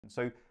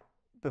So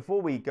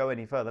before we go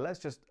any further, let's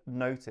just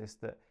notice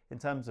that in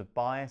terms of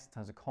bias, in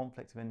terms of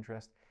conflict of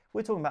interest,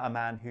 we're talking about a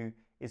man who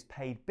is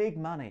paid big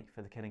money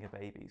for the killing of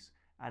babies.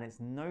 And it's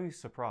no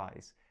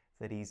surprise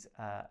that he's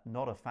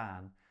not a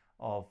fan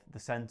of the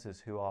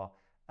centres who are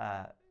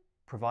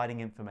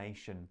providing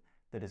information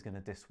that is going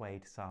to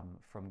dissuade some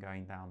from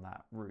going down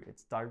that route.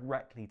 It's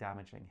directly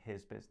damaging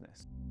his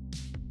business.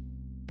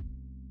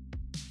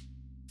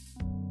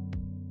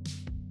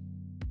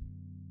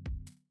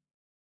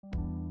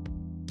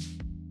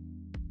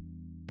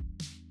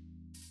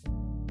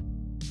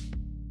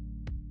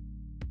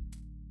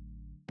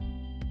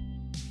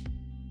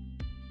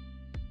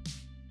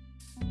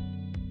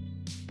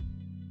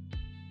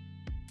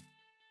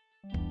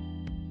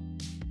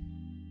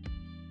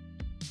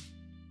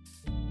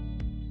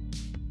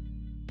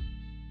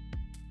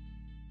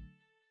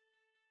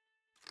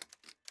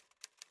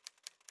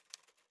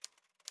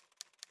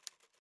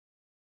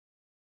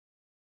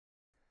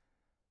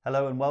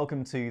 Hello and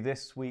welcome to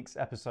this week's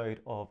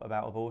episode of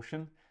About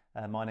Abortion.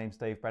 My name's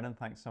Dave Brennan.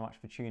 Thanks so much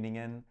for tuning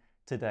in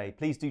today.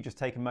 Please do just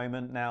take a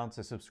moment now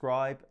to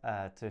subscribe,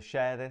 to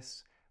share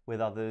this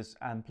with others,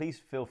 and please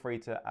feel free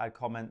to add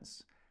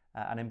comments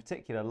and in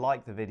particular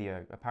like the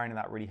video. Apparently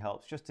that really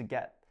helps just to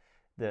get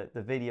the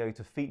video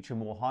to feature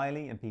more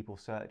highly in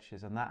people's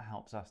searches, and that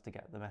helps us to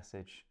get the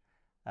message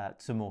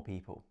to more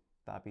people.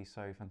 That'd be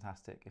so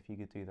fantastic if you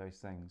could do those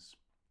things.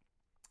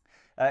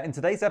 In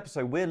today's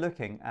episode, we're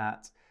looking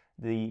at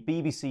the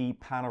BBC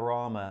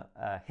Panorama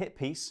Hit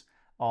Piece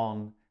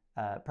on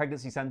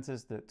pregnancy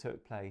centres that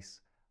took place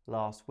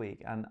last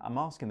week. And I'm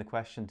asking the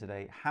question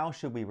today, how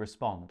should we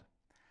respond?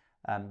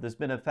 There's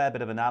been a fair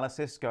bit of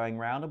analysis going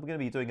around, and we're going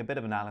to be doing a bit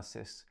of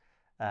analysis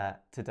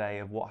today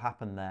of what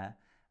happened there.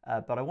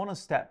 But I want to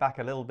step back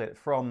a little bit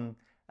from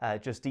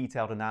just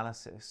detailed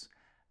analysis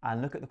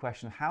and look at the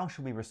question, how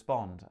should we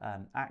respond,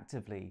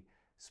 actively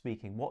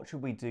speaking? What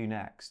should we do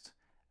next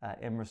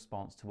in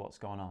response to what's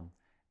gone on?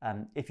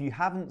 If you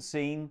haven't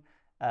seen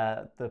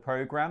the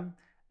programme,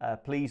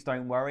 please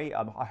don't worry.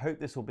 I hope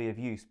this will be of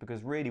use,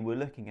 because really we're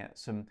looking at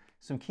some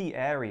key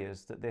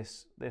areas that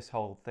this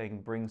whole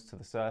thing brings to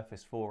the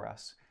surface for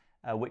us,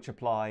 which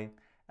apply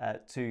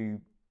to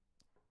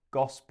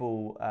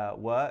gospel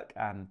work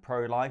and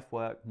pro-life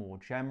work more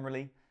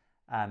generally,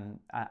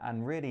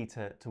 and really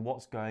to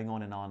what's going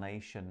on in our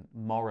nation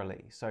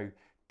morally. So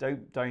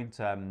don't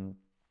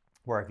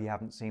worry if you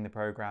haven't seen the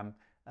programme.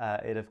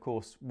 It of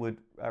course would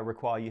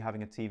require you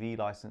having a TV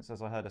license.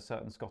 As I heard a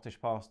certain Scottish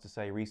pastor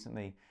say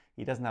recently,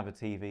 he doesn't have a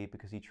TV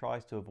because he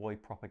tries to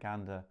avoid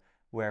propaganda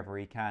wherever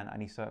he can,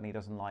 and he certainly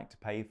doesn't like to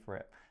pay for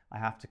it. I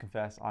have to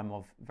confess I'm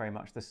of very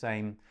much the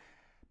same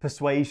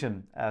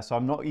persuasion, so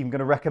I'm not even going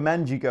to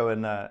recommend you go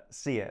and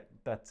see it,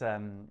 but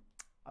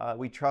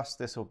we trust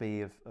this will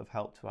be of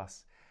help to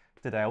us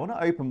today. I want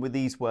to open with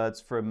these words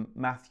from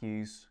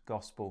Matthew's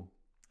Gospel,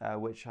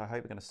 which I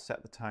hope are going to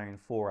set the tone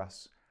for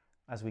us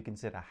as we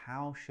consider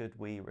how should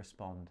we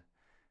respond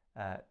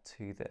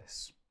to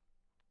this.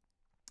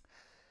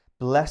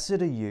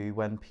 Blessed are you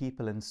when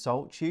people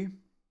insult you,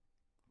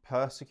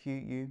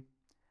 persecute you,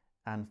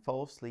 and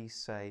falsely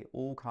say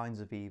all kinds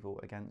of evil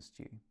against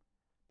you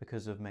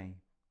because of me.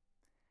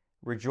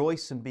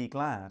 Rejoice and be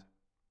glad,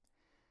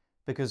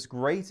 because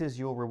great is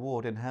your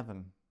reward in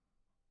heaven.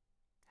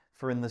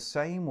 For in the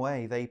same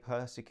way they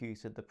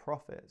persecuted the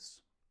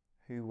prophets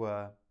who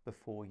were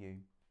before you.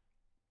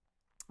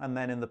 And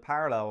then in the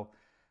parallel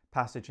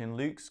passage in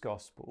Luke's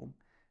Gospel,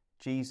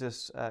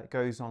 Jesus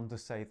goes on to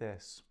say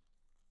this: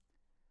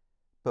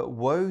 But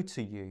woe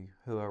to you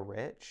who are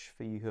rich,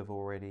 for you have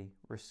already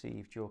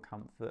received your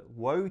comfort.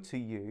 Woe to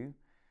you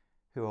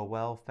who are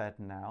well fed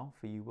now,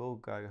 for you will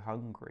go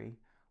hungry.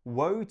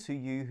 Woe to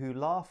you who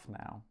laugh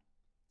now,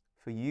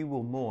 for you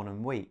will mourn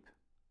and weep.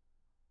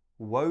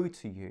 Woe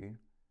to you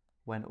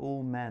when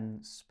all men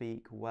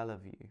speak well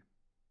of you,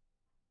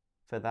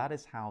 for that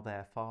is how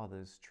their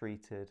fathers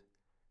treated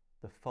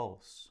the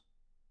false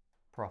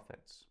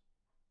prophets.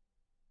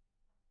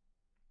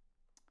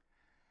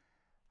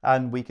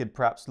 And we could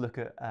perhaps look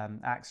at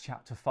Acts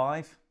chapter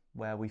 5,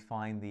 where we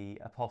find the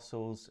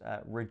apostles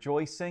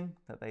rejoicing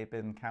that they've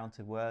been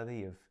counted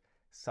worthy of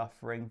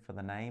suffering for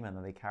the name, and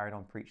that they carried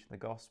on preaching the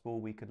gospel.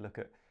 We could look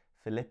at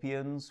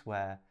Philippians,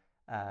 where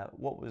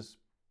what was,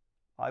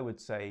 I would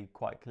say,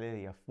 quite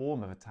clearly a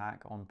form of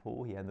attack on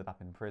Paul. He ended up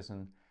in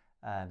prison.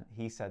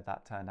 He said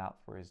that turned out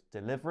for his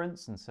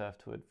deliverance and served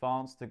to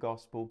advance the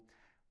gospel.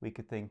 We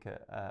could think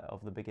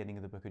of the beginning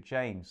of the book of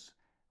James,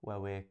 where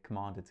we're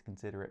commanded to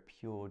consider it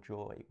pure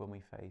joy when we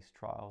face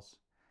trials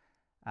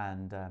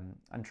and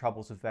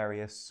troubles of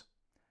various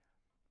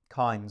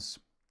kinds.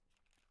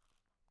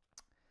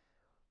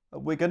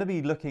 We're going to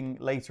be looking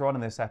later on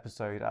in this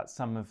episode at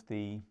some of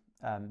the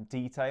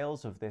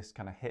details of this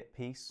kind of hit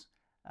piece,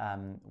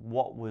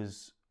 what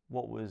was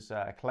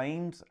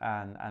claimed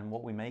and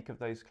what we make of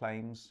those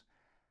claims.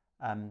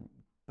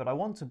 But I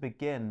want to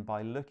begin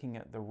by looking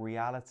at the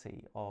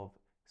reality of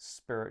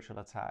spiritual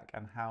attack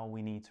and how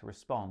we need to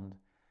respond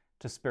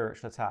to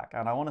spiritual attack.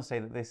 And I want to say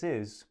that this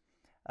is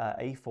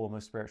a form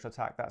of spiritual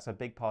attack. That's a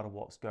big part of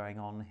what's going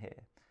on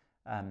here.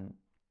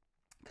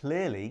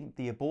 Clearly,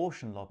 the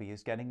abortion lobby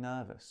is getting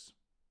nervous.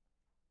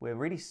 We're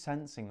really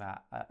sensing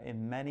that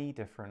in many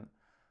different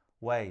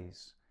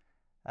ways.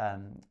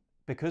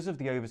 Because of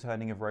the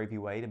overturning of Roe v.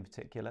 Wade in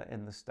particular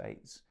in the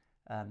States,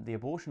 the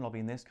abortion lobby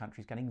in this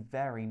country is getting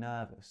very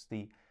nervous.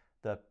 The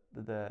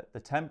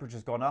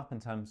temperature's gone up in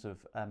terms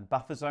of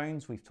buffer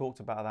zones. We've talked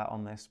about that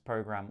on this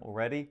program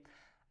already.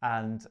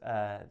 And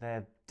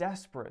they're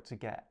desperate to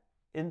get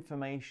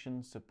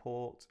information,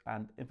 support,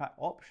 and in fact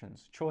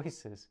options,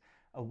 choices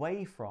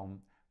away from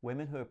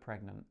women who are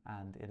pregnant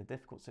and in a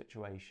difficult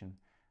situation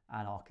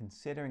and are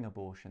considering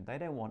abortion. They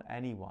don't want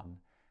anyone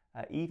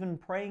even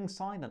praying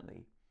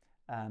silently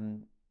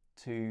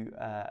to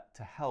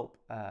help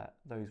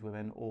those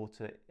women or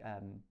to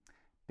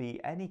be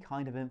any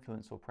kind of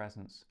influence or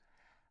presence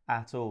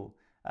at all.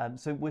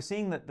 So we're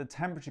seeing that the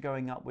temperature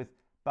going up with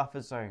buffer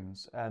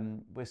zones.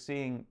 We're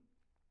seeing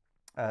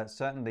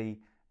certainly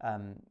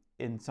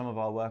in some of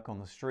our work on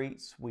the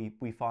streets,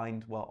 we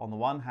find, well, on the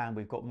one hand,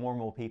 we've got more and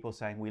more people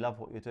saying, we love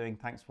what you're doing,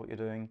 thanks for what you're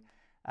doing,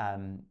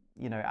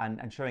 you know,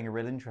 and showing a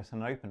real interest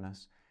and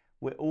openness.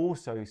 We're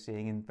also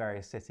seeing in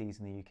various cities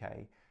in the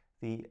UK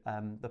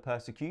the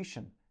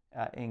persecution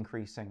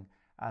increasing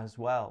as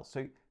well.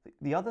 So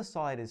the other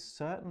side is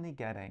certainly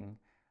getting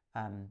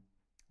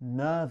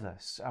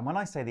nervous. And when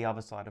I say the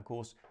other side, of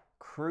course,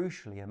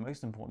 crucially and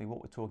most importantly, what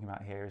we're talking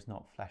about here is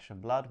not flesh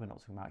and blood. We're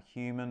not talking about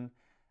human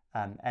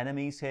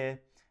enemies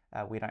here.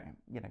 We don't,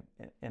 you know,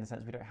 in a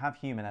sense, we don't have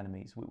human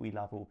enemies. We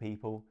love all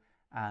people.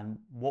 And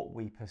what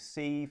we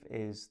perceive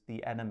is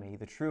the enemy,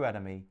 the true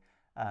enemy,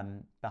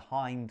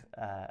 behind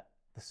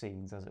the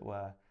scenes, as it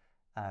were,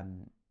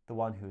 the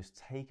one who has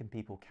taken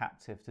people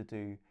captive to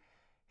do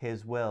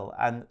his will.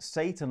 And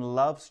Satan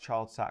loves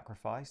child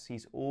sacrifice.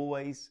 He's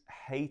always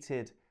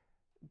hated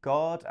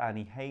God and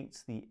he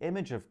hates the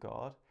image of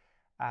God.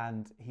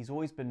 And he's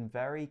always been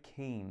very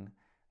keen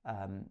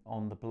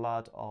on the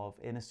blood of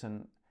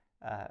innocent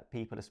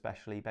people,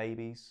 especially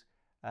babies.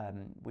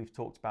 We've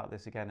talked about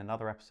this again in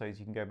other episodes.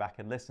 You can go back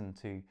and listen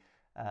to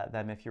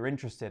them if you're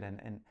interested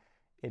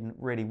in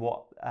really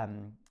what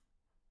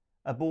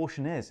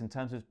abortion is in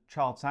terms of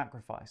child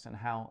sacrifice and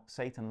how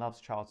Satan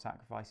loves child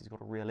sacrifice. He's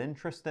got a real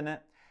interest in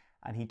it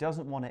and he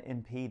doesn't want to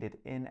impede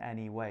it in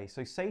any way.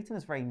 So Satan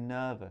is very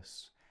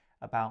nervous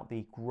about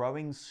the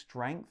growing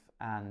strength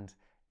and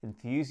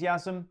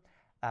enthusiasm,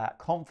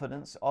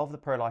 confidence of the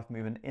pro-life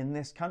movement in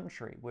this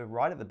country. We're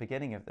right at the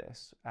beginning of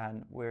this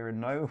and we're in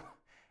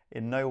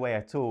no way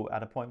at all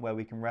at a point where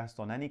we can rest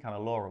on any kind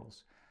of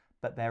laurels.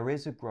 But there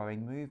is a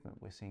growing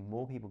movement. We're seeing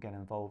more people get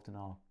involved in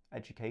our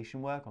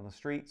education work on the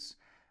streets.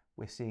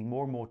 We're seeing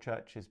more and more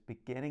churches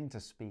beginning to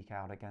speak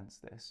out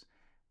against this.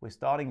 We're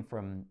starting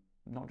from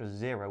not just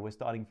zero, we're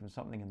starting from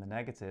something in the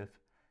negative,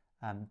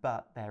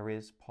 but there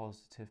is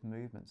positive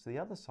movement. So the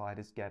other side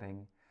is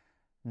getting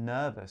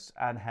nervous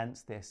and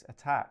hence this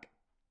attack.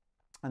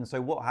 And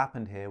so what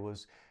happened here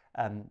was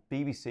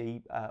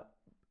BBC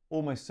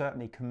almost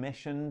certainly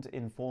commissioned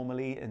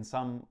informally in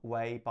some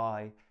way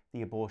by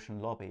the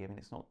abortion lobby. I mean,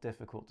 it's not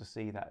difficult to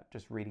see that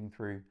just reading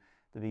through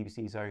the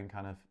BBC's own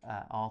kind of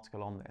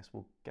article on this.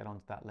 We'll get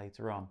onto that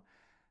later on.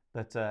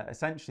 But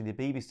essentially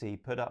the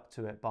BBC, put up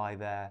to it by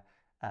their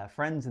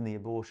friends in the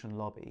abortion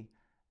lobby,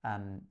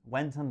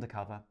 went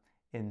undercover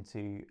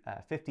into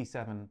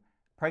 57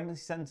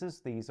 pregnancy centres.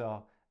 These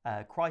are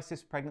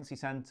crisis pregnancy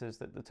centres.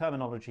 That the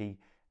terminology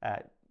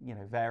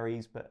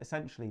varies, but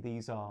essentially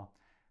these are,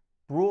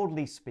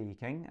 broadly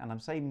speaking, and I'm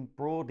saying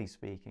broadly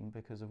speaking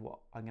because of what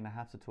I'm going to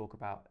have to talk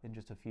about in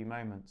just a few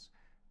moments,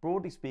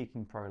 broadly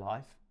speaking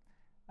pro-life.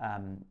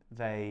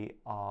 They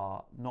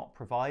are not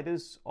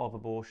providers of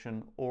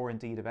abortion or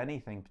indeed of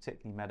anything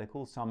particularly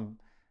medical. Some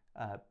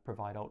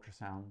provide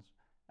ultrasounds,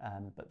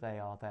 but they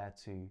are there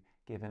to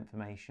give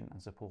information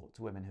and support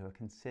to women who are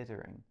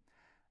considering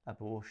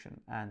abortion.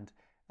 And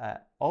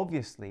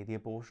obviously the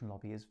abortion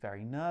lobby is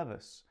very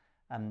nervous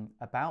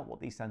about what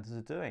these centres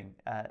are doing.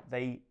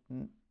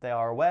 They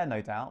are aware,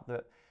 no doubt,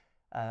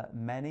 that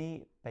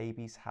many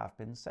babies have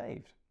been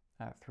saved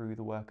through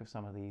the work of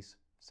some of these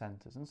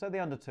centres. And so they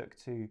undertook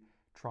to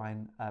try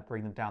and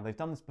bring them down. They've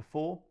done this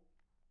before,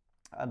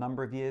 a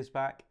number of years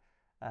back,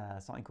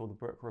 something called the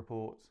Brooke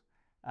Report.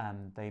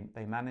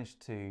 They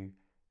managed to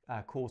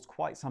cause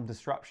quite some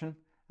disruption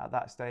at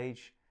that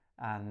stage,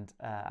 and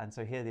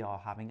so here they are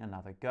having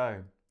another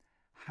go.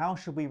 How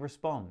should we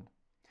respond?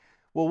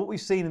 Well, what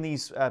we've seen in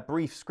these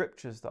brief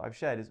scriptures that I've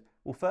shared is,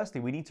 well, firstly,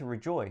 we need to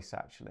rejoice,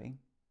 actually.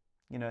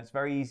 You know, it's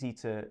very easy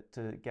to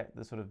get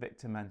the sort of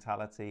victim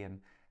mentality and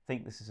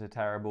think this is a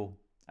terrible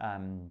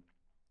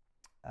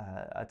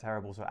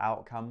sort of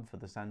outcome for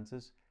the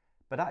centres.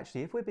 But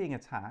actually, if we're being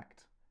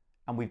attacked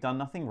and we've done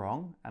nothing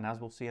wrong, and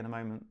as we'll see in a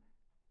moment,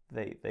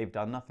 they've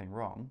done nothing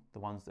wrong, the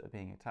ones that are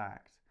being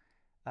attacked,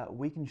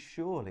 we can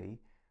surely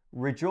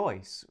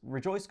rejoice.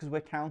 Rejoice because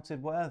we're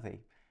counted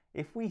worthy.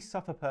 If we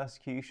suffer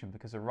persecution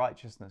because of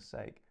righteousness'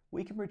 sake,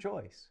 we can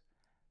rejoice.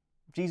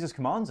 Jesus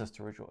commands us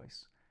to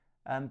rejoice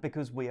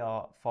because we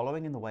are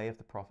following in the way of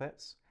the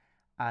prophets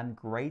and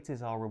great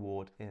is our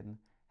reward in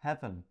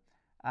heaven.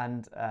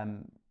 And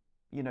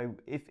you know,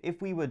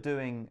 if we were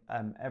doing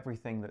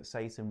everything that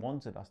Satan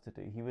wanted us to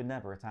do, he would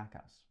never attack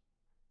us.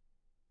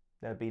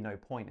 There'd be no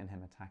point in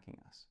him attacking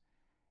us.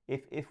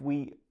 If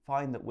we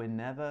find that we're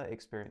never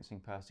experiencing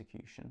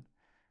persecution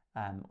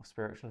or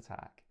spiritual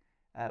attack,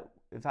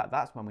 in fact,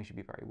 that's when we should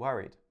be very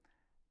worried.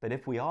 But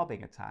if we are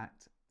being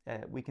attacked,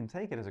 we can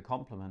take it as a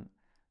compliment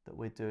that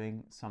we're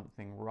doing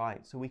something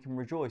right. So we can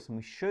rejoice, and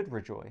we should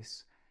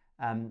rejoice,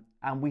 and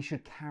we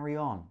should carry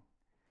on.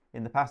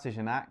 In the passage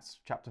in Acts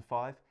chapter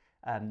 5,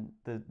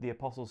 the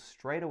apostles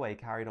straight away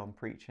carried on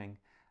preaching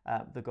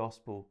the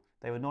gospel.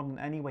 They were not in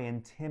any way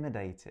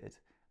intimidated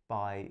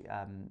by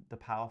the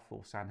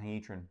powerful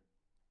Sanhedrin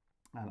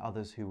and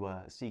others who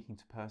were seeking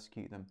to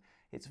persecute them.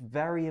 It's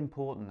very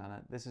important,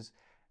 and this is,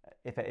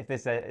 if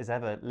this is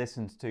ever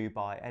listened to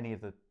by any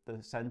of the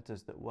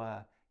centres that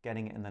were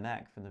getting it in the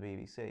neck from the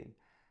BBC,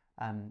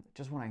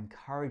 just want to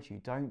encourage you,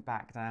 don't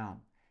back down.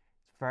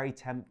 It's very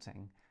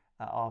tempting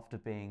after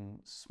being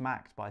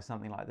smacked by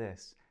something like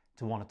this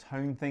to want to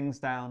tone things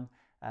down,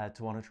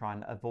 to want to try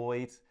and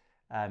avoid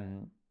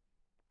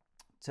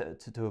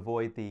to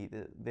avoid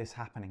this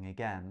happening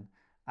again.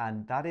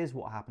 And that is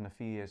what happened a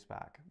few years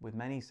back with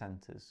many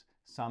centres.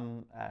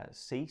 Some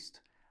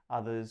ceased,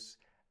 others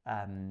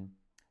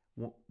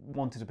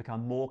wanted to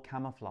become more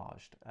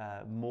camouflaged,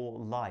 more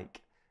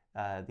like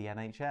the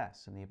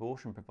NHS and the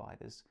abortion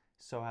providers,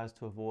 so as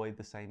to avoid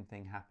the same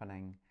thing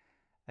happening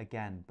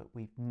again. But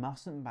we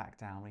mustn't back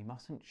down, we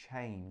mustn't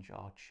change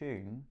our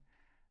tune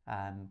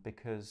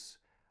because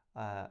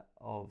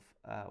of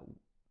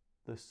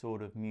the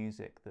sort of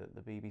music that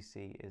the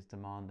BBC is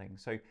demanding.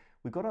 So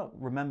we've got to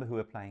remember who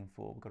we're playing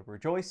for. We've got to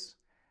rejoice,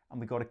 and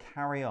we've got to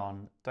carry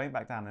on. Don't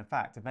back down. In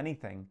fact, if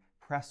anything,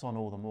 press on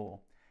all the more,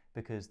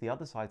 because the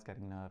other side's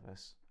getting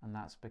nervous, and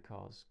that's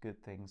because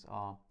good things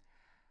are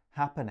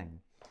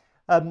happening.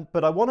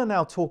 But I want to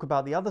now talk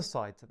about the other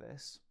side to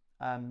this,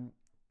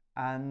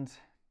 and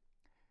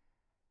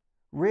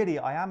really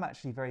I am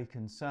actually very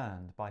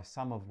concerned by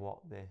some of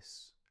what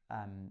this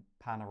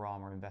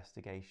Panorama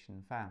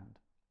investigation found.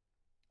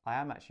 I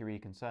am actually really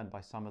concerned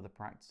by some of the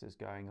practices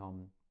going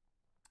on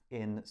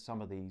in some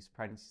of these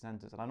pregnancy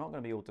centres, and I'm not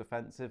going to be all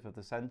defensive of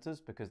the centres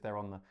because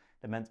they're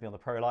meant to be on the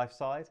pro-life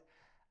side,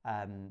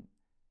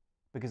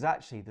 because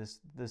actually there's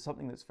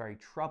something that's very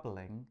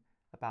troubling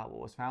about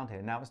what was found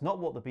here. Now, it's not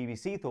what the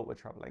BBC thought were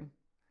troubling.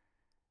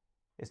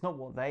 It's not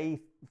what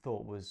they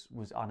thought was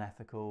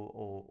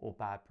unethical or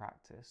bad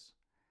practice.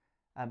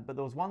 But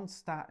there was one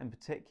stat in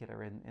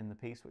particular in the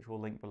piece, which we'll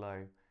link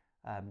below,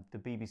 the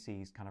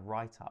BBC's kind of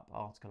write-up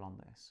article on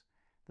this.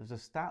 There's a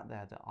stat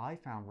there that I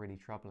found really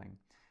troubling.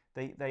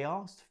 They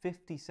asked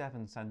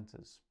 57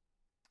 centres.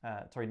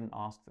 Sorry, didn't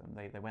ask them.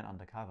 They went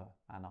undercover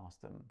and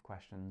asked them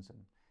questions and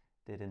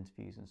did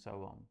interviews and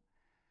so on.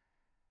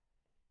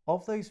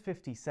 Of those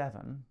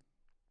 57,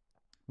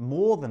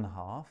 more than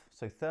half,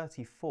 so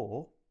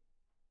 34,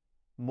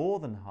 more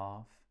than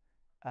half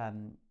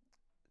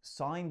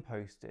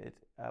signposted,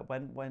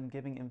 when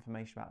giving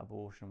information about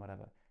abortion,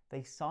 whatever, they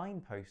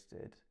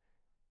signposted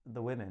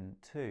the women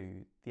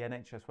to the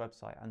NHS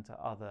website and to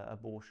other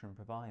abortion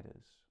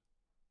providers.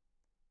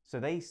 So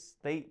they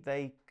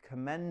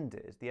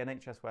commended the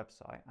NHS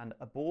website and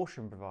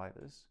abortion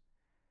providers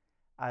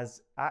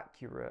as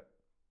accurate,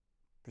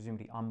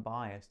 presumably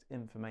unbiased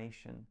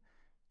information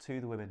to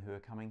the women who are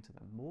coming to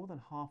them. More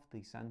than half of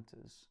these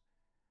centres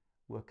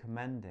were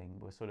commending,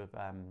 were sort of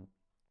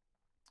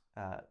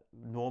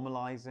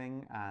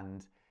normalising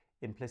and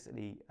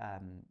implicitly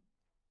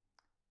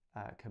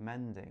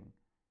commending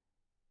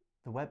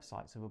the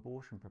websites of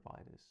abortion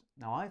providers.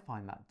 Now, I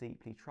find that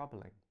deeply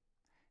troubling.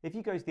 If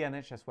you go to the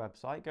NHS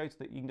website,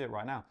 you can do it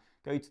right now,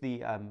 go to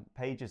the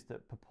pages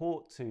that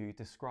purport to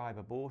describe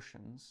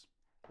abortions,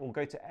 or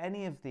go to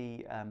any of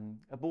the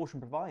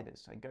abortion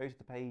providers and go to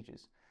the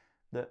pages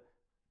that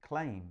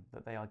claim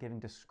that they are giving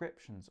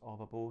descriptions of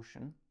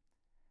abortion,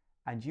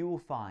 and you will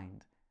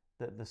find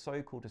that the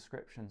so-called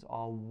descriptions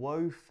are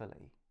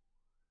woefully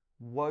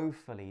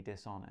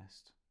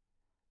dishonest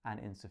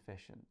and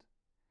insufficient.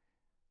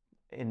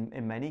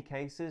 In many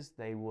cases,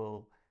 they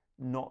will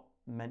not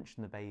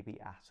mention the baby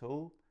at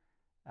all.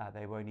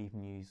 They won't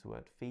even use the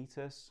word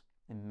fetus.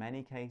 In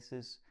many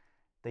cases,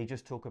 they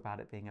just talk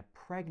about it being a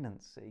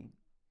pregnancy,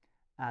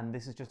 and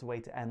this is just a way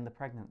to end the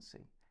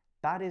pregnancy.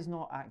 That is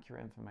not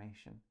accurate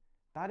information.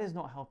 That is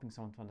not helping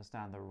someone to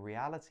understand the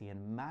reality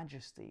and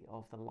majesty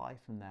of the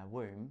life in their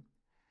womb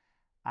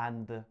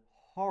and the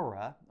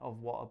horror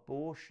of what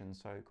abortion,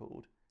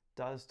 so-called,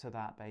 does to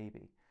that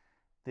baby.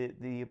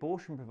 The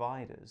abortion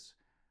providers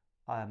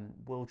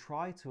will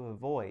try to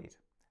avoid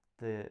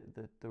the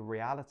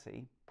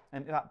reality,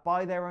 and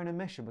by their own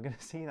admission. We're going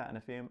to see that in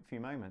a few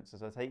moments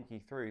as I take you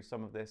through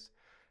some of this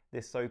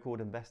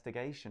so-called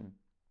investigation.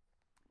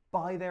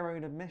 By their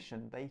own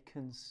admission, they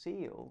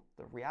conceal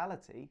the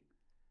reality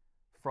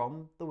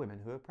from the women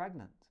who are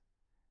pregnant.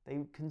 They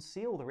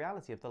conceal the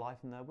reality of the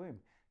life in their womb.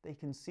 They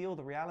conceal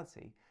the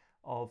reality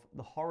of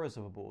the horrors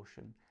of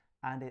abortion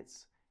and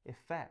its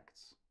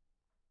effects.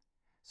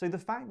 So the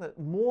fact that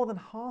more than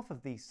half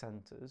of these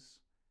centres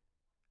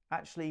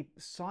actually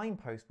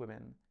signpost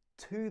women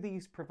to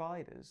these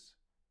providers,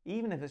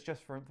 even if it's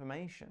just for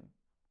information,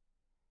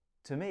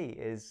 to me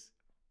is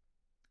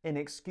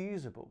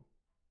inexcusable.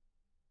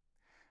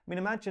 I mean,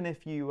 imagine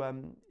if you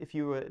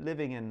were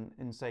living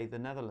in say the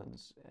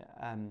Netherlands,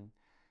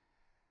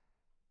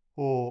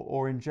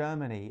 or in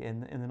Germany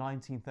in the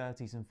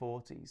 1930s and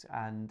 40s,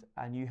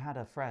 and you had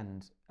a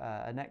friend,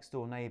 a next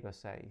door neighbour,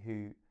 say,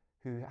 who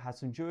had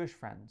some Jewish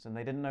friends, and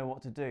they didn't know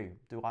what to do.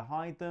 Do I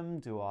hide them?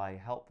 Do I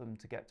help them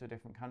to get to a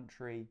different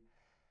country?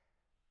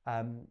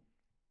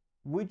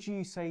 Would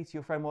you say to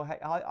your friend, well, hey,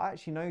 I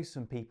actually know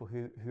some people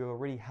who are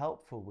really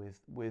helpful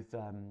with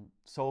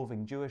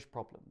solving Jewish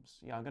problems.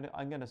 You know,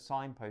 I'm going to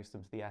signpost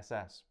them to the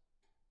SS.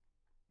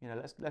 You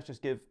know,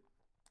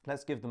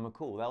 let's give them a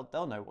call.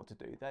 They'll know what to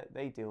do.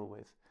 They deal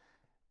with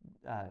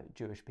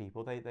Jewish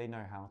people. They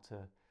know how to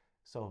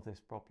solve this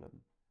problem.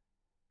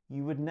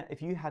 You would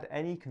if you had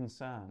any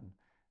concern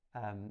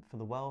for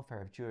the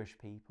welfare of Jewish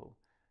people,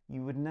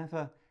 you would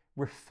never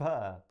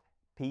refer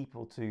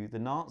people to the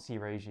Nazi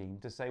regime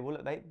to say, well,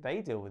 look,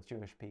 they deal with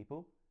Jewish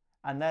people,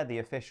 and they're the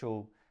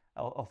official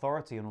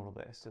authority on all of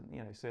this, and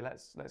you know, so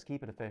let's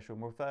keep it official,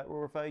 and we'll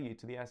refer you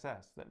to the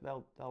SS.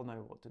 They'll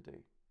know what to do.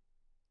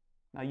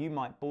 Now, you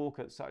might balk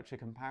at such a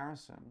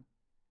comparison,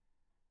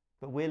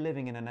 but we're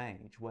living in an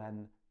age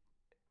when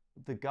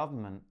the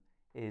government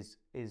is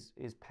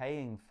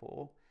paying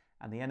for,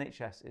 and the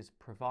NHS is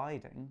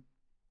providing,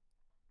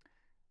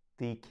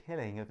 the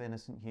killing of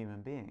innocent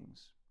human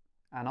beings.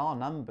 And our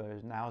number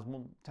now is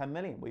more than 10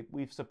 million.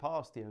 We've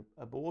surpassed the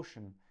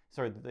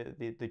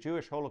the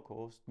Jewish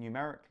Holocaust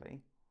numerically.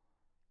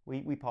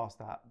 We passed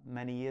that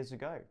many years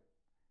ago.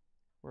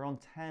 We're on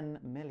 10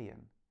 million.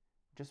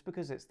 Just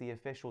because it's the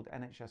official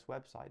NHS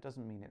website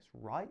doesn't mean it's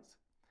right,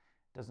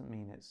 doesn't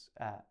mean it's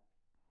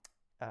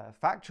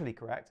factually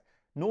correct,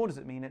 nor does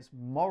it mean it's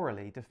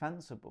morally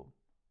defensible.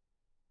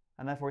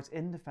 And therefore it's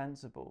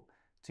indefensible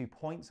to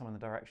point someone in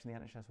the direction of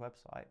the NHS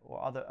website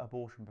or other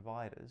abortion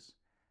providers,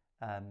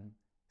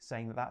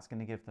 saying that that's going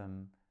to give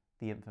them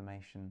the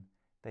information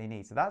they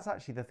need. So that's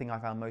actually the thing I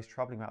found most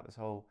troubling about this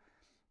whole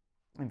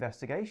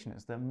investigation,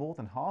 is that more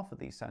than half of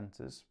these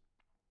centres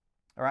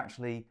are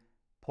actually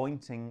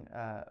pointing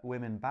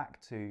women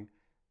back to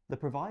the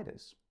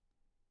providers,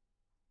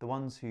 the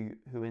ones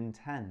who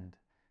intend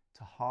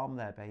to harm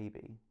their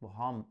baby,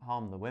 well,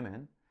 harm the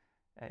women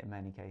in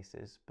many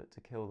cases, but to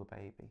kill the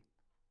baby.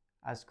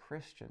 As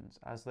Christians,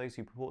 as those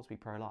who purport to be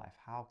pro-life,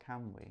 how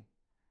can we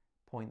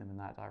point them in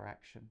that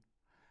direction?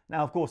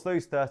 Now, of course,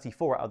 those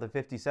 34 out of the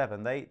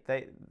 57,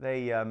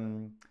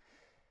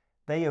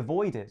 they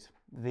avoided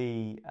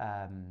the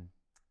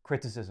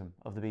criticism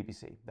of the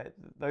BBC.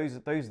 Those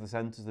are the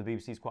centres the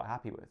BBC is quite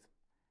happy with.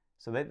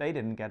 So they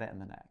didn't get it in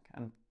the neck.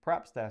 And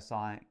perhaps they're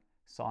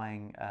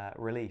sighing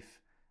relief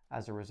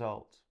as a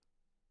result.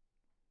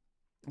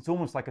 It's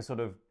almost like a sort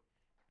of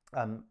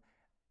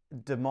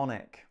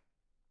demonic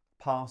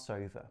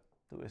Passover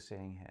that we're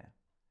seeing here.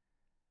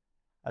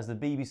 As the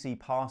BBC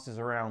passes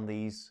around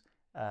these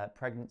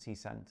pregnancy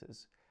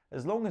centres,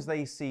 as long as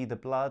they see the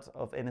blood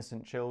of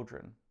innocent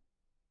children,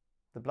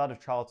 the blood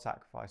of child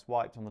sacrifice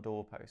wiped on the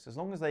doorpost, as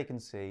long as they can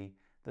see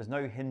there's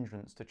no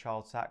hindrance to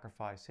child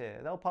sacrifice here,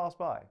 they'll pass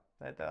by.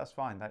 That's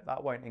fine.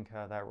 That won't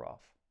incur their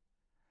wrath.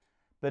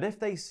 But if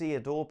they see a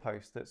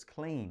doorpost that's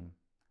clean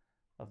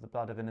of the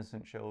blood of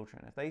innocent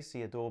children, if they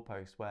see a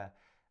doorpost where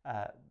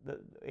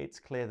it's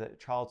clear that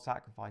child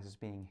sacrifice is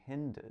being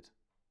hindered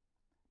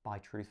by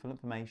truthful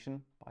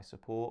information, by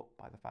support,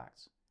 by the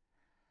facts,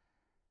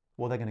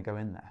 well, they're going to go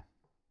in there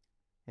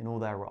in all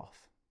their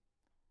wrath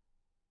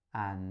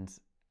and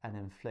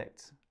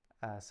inflict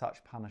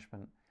such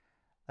punishment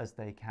as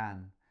they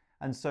can.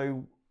 And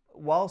so,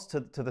 whilst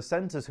to the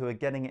centres who are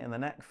getting it in the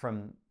neck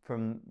from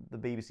the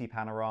BBC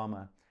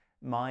Panorama,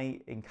 my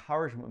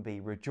encouragement would be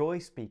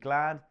rejoice, be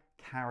glad,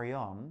 carry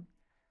on.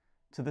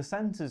 To the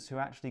centres who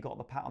actually got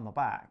the pat on the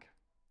back,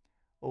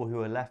 or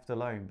who are left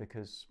alone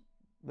because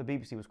the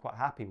BBC was quite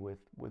happy with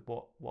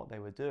what they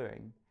were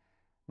doing,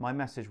 my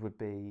message would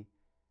be,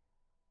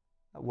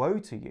 woe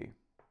to you.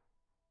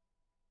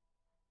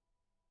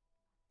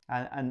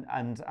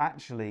 And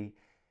actually,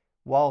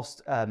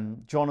 whilst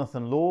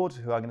Jonathan Lord,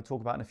 who I'm going to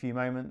talk about in a few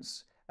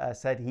moments,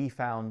 said he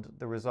found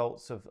the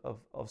results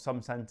of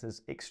some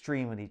centres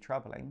extremely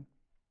troubling,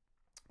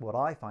 what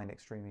I find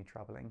extremely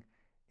troubling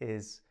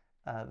is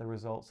the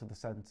results of the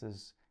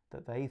centres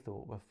that they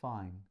thought were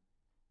fine,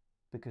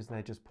 because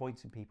they're just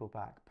pointing people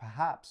back,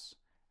 perhaps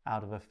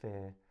out of a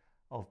fear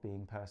of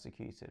being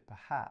persecuted,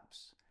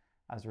 perhaps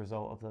as a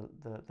result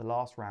of the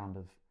last round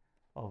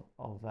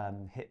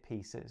of hit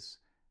pieces,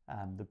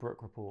 the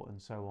Brook Report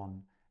and so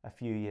on, a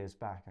few years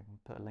back. I can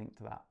put a link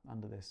to that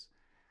under this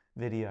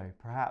video.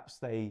 Perhaps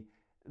they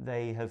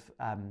have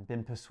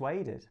been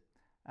persuaded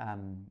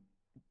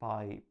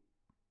by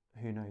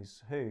who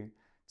knows who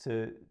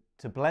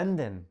to blend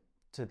in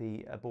to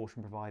the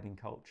abortion providing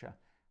culture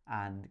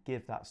and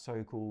give that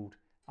so-called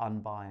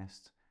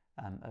unbiased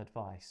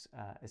advice,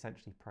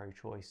 essentially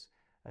pro-choice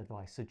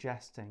advice,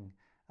 suggesting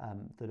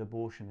that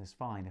abortion is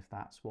fine if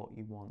that's what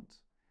you want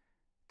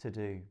to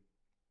do.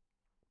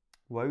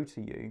 Woe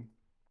to you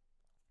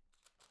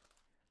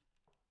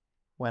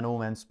when all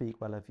men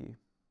speak well of you,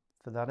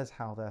 for that is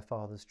how their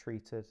fathers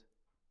treated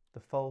the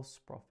false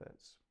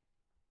prophets.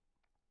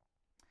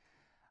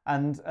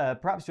 And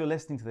perhaps you're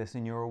listening to this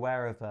and you're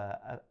aware of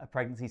a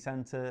pregnancy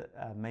centre.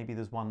 Maybe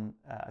there's one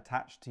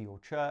attached to your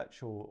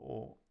church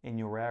or in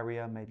your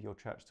area. Maybe your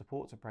church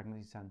supports a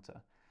pregnancy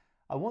centre.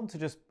 I want to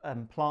just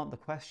plant the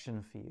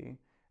question for you.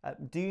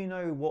 Do you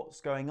know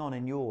what's going on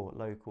in your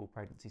local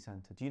pregnancy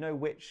centre? Do you know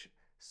which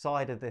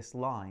side of this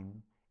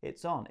line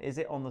it's on? Is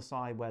it on the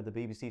side where the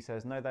BBC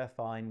says, no, they're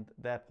fine,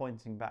 they're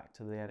pointing back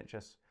to the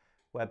NHS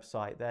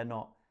website, they're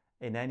not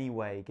in any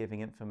way giving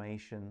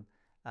information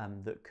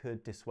that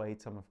could dissuade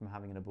someone from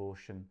having an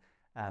abortion,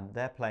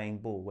 they're playing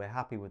ball, we're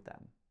happy with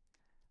them?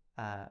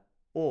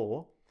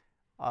 Or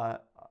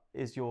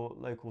is your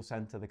local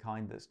centre the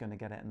kind that's going to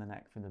get it in the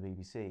neck from the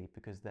BBC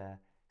because they're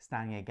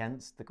standing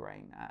against the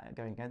grain,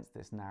 going against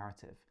this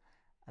narrative?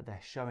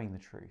 They're showing the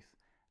truth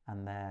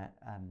and they're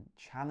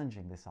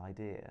challenging this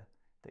idea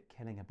that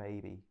killing a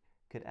baby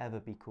could ever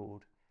be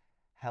called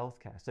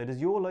healthcare. So does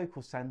your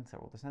local centre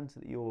or the centre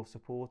that you're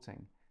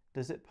supporting,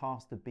 does it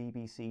pass the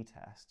BBC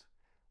test?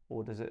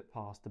 Or does it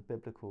pass the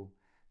biblical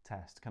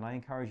test? Can I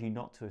encourage you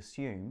not to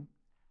assume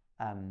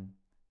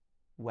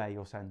where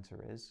your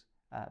centre is,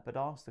 but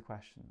ask the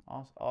question.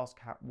 Ask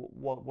how,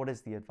 what is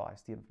the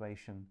advice, the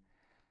information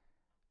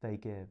they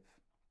give.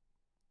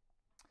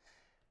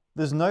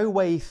 There's no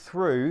way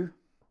through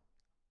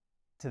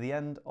to the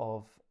end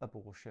of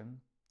abortion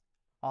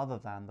other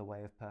than the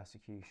way of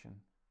persecution.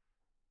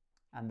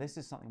 And this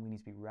is something we need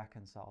to be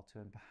reconciled to,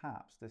 and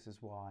perhaps this is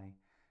why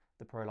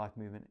the pro-life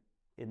movement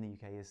in the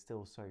UK is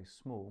still so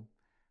small,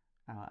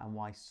 and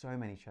why so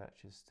many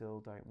churches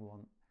still don't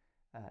want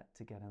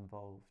to get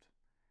involved.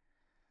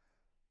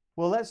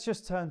 Well, let's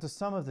just turn to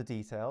some of the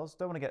details.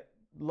 Don't want to get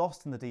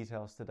lost in the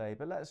details today,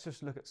 but let's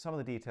just look at some of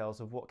the details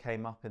of what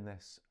came up in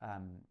this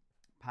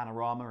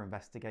Panorama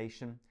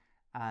investigation.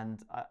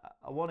 And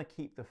I want to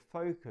keep the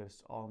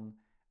focus on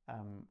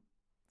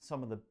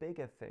some of the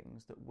bigger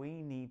things that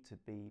we need to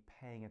be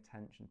paying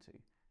attention to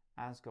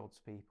as God's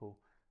people,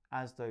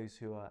 as those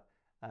who are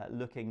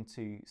looking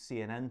to see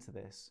an end to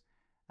this.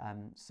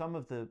 Some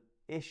of the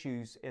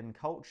issues in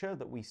culture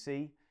that we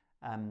see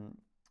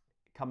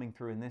coming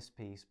through in this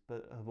piece,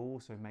 but have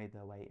also made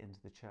their way into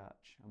the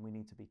church, and we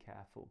need to be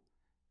careful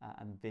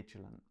and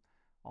vigilant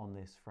on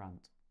this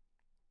front.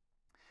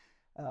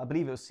 I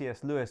believe it was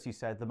C.S. Lewis who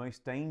said the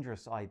most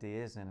dangerous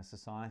ideas in a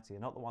society are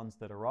not the ones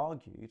that are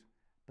argued,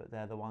 but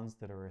they're the ones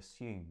that are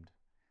assumed.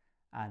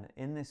 And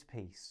in this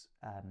piece,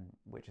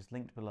 which is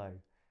linked below,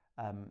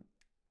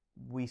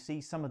 we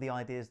see some of the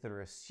ideas that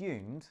are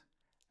assumed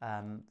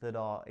that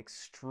are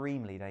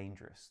extremely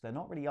dangerous. They're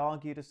not really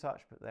argued as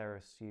such, but they're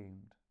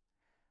assumed.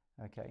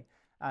 Okay,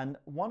 and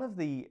one of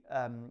the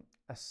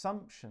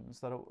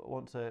assumptions that I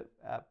want to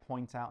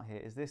point out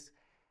here is this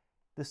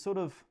sort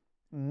of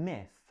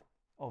myth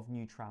of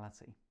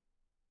neutrality.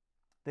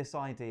 This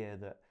idea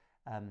that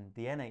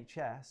the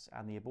NHS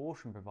and the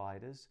abortion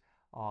providers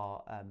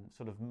are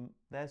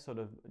they're sort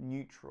of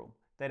neutral.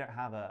 They don't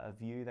have a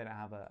view, they don't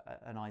have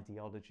an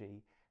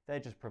ideology. They're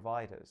just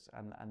providers,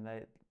 and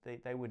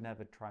they would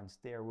never try and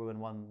steer a woman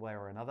one way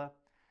or another,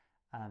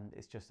 and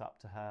it's just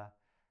up to her.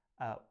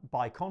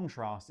 By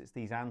contrast, it's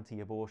these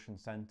anti-abortion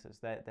centres.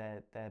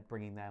 They're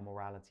bringing their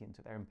morality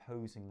into it. They're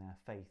imposing their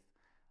faith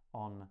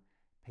on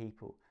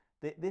people.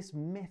 This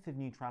myth of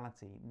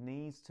neutrality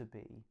needs to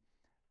be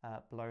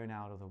blown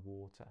out of the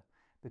water,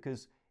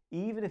 because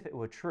even if it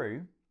were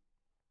true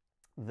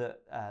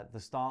that the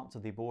stance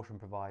of the abortion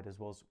providers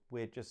was,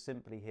 we're just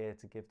simply here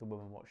to give the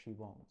woman what she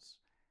wants,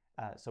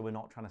 so we're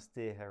not trying to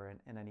steer her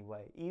in any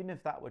way. Even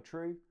if that were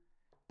true,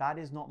 that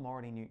is not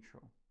morally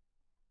neutral.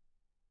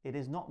 It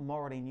is not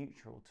morally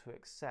neutral to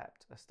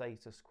accept a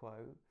status quo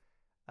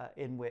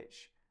in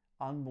which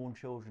unborn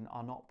children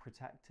are not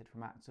protected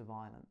from acts of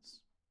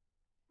violence.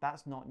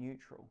 That's not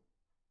neutral.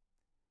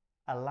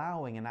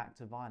 Allowing an act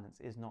of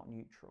violence is not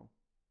neutral.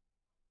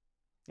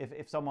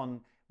 If someone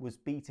was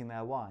beating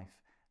their wife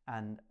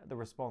and the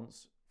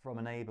response from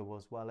a neighbour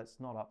was, well, it's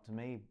not up to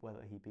me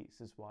whether he beats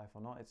his wife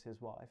or not, it's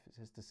his wife, it's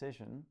his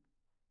decision,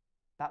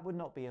 that would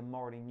not be a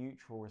morally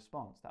neutral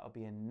response. That would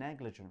be a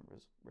negligent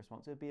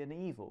response. It would be an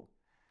evil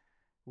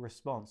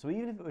response. So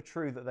even if it were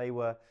true that they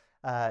were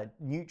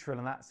neutral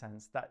in that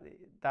sense,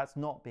 that's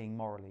not being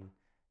morally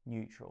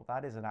neutral.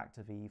 That is an act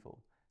of evil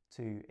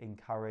to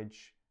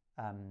encourage,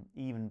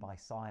 even by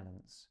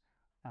silence,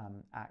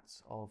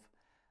 acts of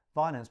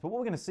violence. But what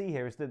we're going to see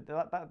here is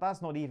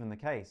that's not even the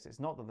case. It's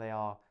not that they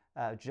are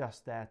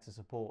just there to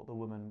support the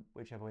woman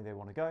whichever way they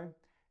want to go.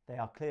 They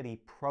are clearly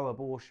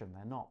pro-abortion.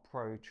 They're not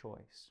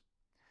pro-choice.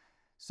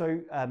 So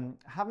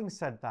having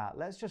said that,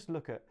 let's just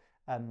look at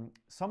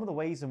some of the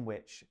ways in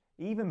which,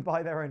 even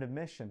by their own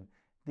admission,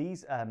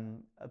 these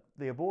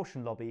the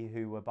abortion lobby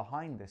who were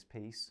behind this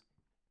piece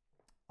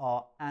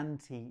are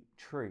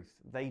anti-truth.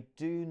 They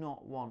do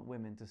not want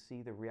women to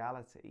see the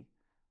reality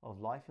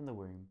of life in the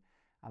womb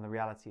and the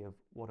reality of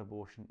what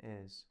abortion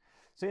is.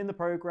 So in the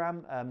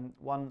program,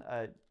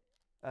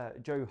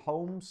 Joe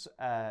Holmes,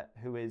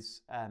 who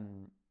is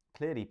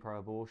clearly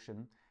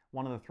pro-abortion,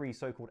 one of the three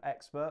so-called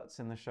experts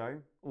in the show,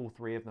 all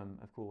three of them,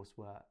 of course,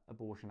 were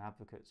abortion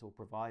advocates or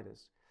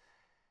providers.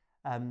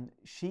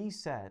 She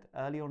said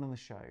early on in the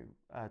show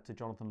to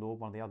Jonathan Lord,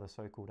 one of the other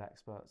so-called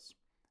experts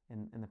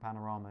in the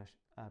Panorama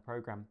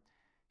program,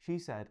 she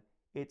said,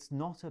 it's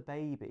not a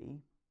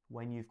baby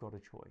when you've got a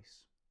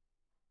choice.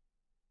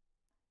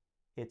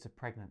 It's a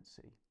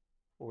pregnancy,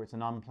 or it's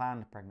an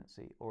unplanned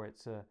pregnancy, or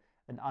it's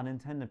an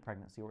unintended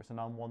pregnancy, or it's an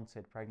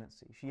unwanted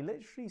pregnancy. She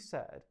literally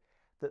said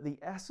that the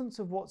essence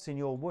of what's in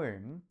your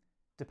womb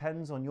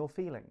depends on your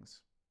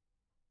feelings.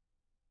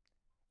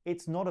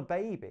 It's not a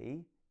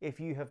baby if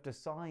you have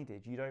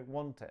decided you don't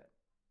want it.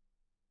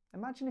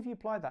 Imagine if you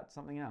applied that to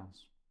something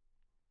else.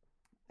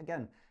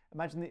 Again,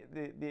 imagine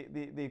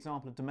the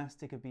example of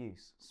domestic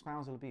abuse,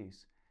 spousal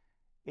abuse.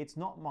 It's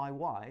not my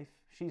wife,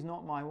 she's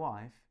not my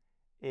wife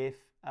if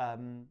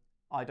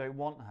I don't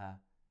want her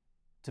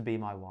to be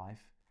my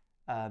wife.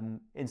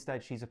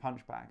 Instead, she's a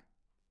punch bag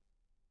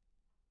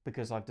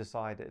because I've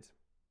decided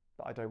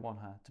that I don't want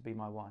her to be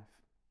my wife.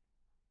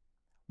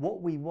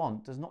 What we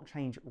want does not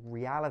change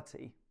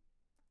reality,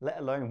 let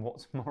alone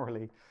what's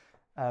morally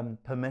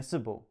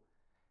permissible.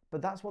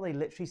 But that's what they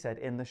literally said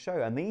in the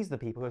show. And these are the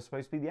people who are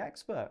supposed to be the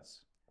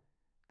experts.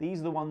 These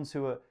are the ones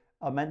who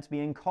are meant to be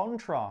in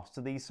contrast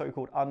to these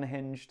so-called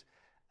unhinged,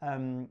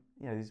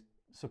 these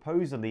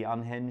supposedly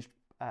unhinged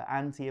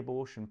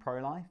anti-abortion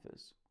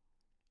pro-lifers.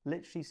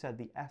 Literally said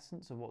the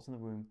essence of what's in the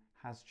womb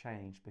has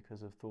changed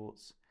because of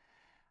thoughts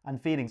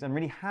and feelings. And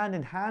really hand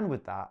in hand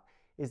with that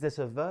is this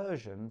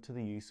aversion to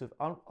the use of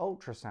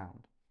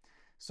ultrasound.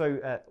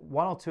 So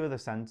one or two of the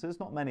centres,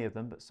 not many of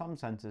them, but some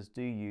centres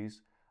do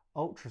use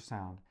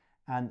ultrasound.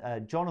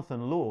 And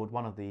Jonathan Lord,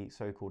 one of the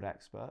so-called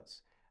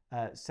experts,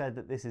 said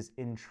that this is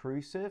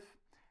intrusive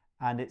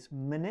and it's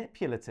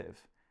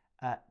manipulative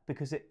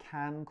because it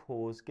can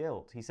cause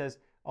guilt. He says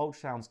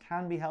ultrasounds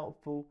can be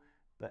helpful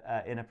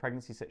but in a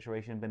pregnancy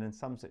situation, but in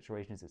some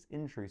situations it's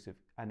intrusive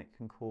and it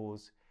can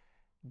cause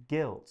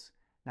guilt.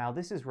 Now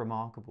this is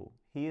remarkable.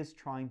 He is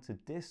trying to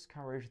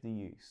discourage the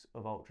use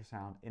of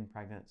ultrasound in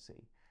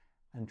pregnancy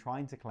and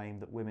trying to claim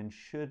that women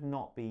should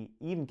not be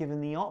even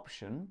given the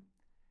option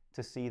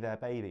to see their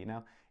baby.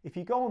 Now, if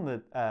you go on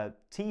the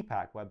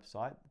TPAC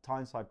website, the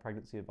Tyneside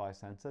Pregnancy Advice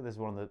Centre, this is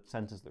one of the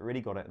centres that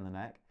really got it in the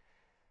neck,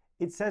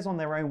 it says on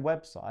their own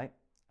website,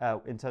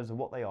 in terms of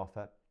what they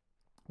offer,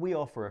 we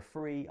offer a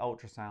free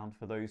ultrasound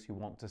for those who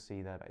want to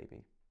see their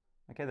baby.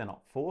 Okay, they're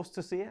not forced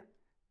to see it,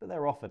 but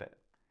they're offered it.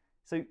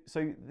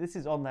 So this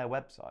is on their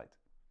website.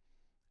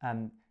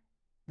 And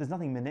there's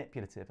nothing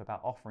manipulative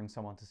about offering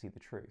someone to see the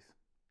truth.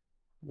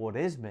 What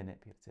is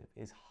manipulative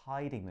is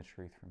hiding the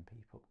truth from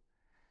people.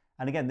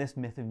 And again, this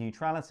myth of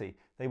neutrality,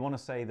 they want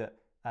to say that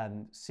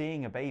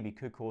seeing a baby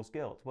could cause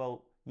guilt.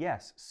 Well,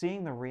 yes,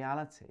 seeing the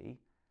reality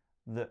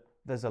that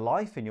there's a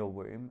life in your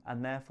womb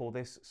and therefore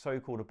this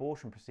so-called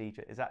abortion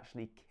procedure is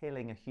actually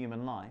killing a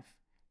human life,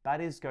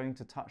 that is going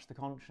to touch the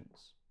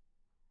conscience.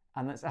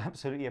 And that's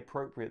absolutely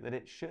appropriate that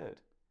it should.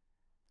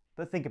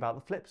 But think about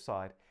the flip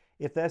side.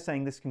 If they're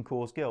saying this can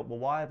cause guilt, well,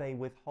 why are they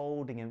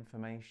withholding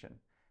information?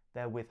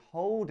 They're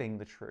withholding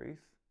the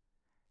truth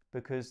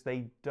because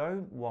they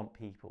don't want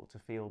people to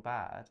feel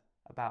bad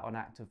about an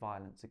act of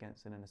violence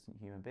against an innocent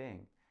human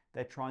being.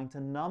 They're trying to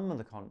numb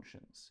the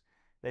conscience.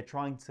 They're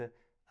trying to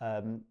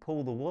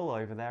pull the wool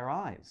over their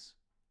eyes.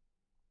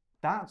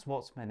 That's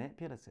what's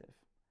manipulative.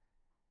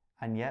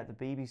 And yet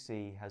the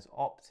BBC has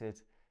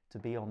opted to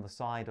be on the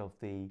side of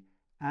the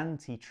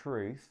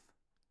anti-truth,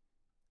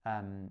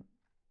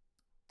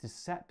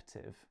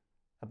 deceptive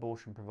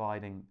abortion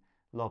providing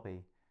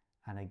lobby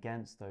and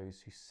against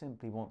those who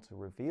simply want to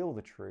reveal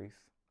the truth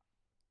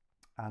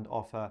and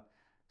offer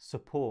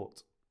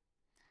support.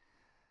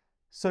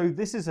 So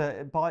this is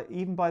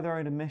even by their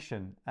own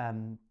admission,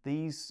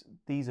 these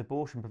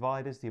abortion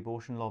providers, the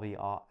abortion lobby,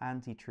 are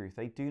anti-truth.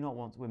 They do not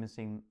want women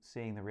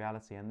seeing the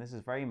reality, and this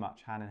is very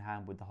much hand in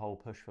hand with the whole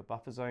push for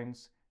buffer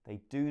zones. They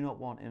do not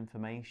want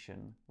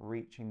information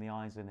reaching the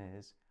eyes and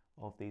ears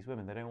of these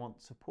women. They don't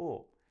want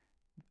support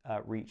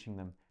reaching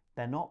them.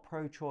 They're not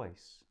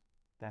pro-choice,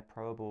 they're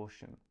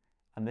pro-abortion.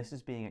 And this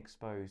is being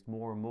exposed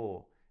more and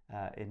more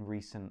in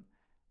recent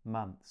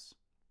months.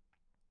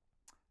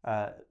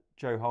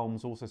 Joe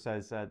Holmes also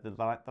says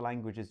the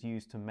language is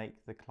used to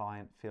make the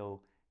client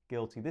feel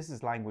guilty. This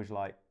is language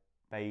like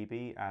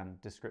baby and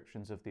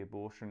descriptions of the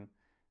abortion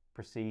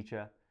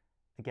procedure.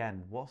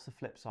 Again, what's the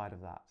flip side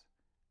of that?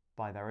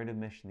 By their own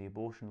admission, the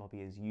abortion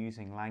lobby is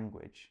using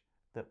language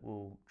that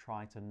will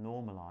try to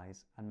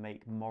normalize and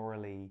make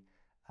morally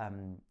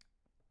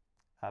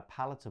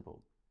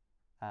palatable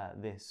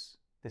this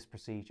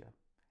procedure,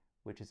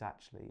 which is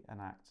actually an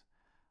act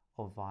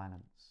of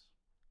violence.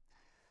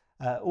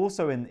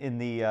 Also in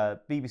the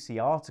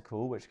BBC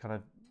article, which kind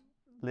of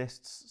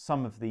lists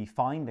some of the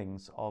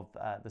findings of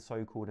the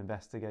so-called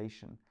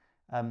investigation,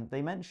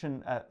 they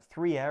mention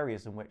 3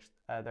 areas in which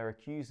they're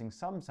accusing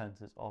some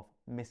centres of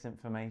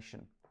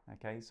misinformation.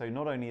 Okay, so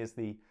not only is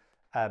the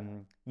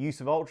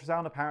use of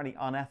ultrasound apparently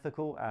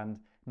unethical and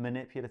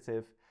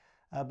manipulative,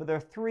 but there are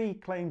 3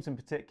 claims in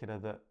particular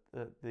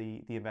that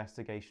the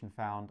investigation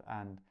found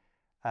and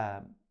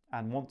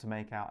want to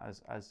make out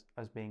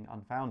as being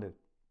unfounded.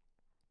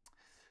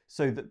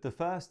 So the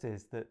first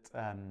is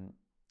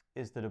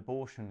that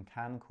abortion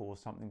can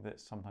cause something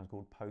that's sometimes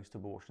called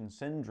post-abortion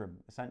syndrome,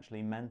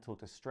 essentially mental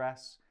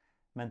distress,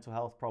 mental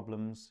health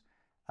problems.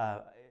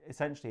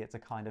 Essentially, it's a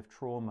kind of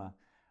trauma.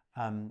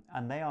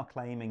 And they are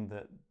claiming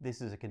that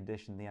this is a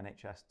condition the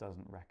NHS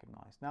doesn't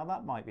recognise. Now,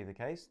 that might be the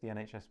case. The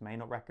NHS may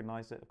not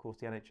recognise it. Of course,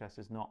 the NHS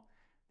is not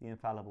the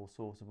infallible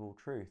source of all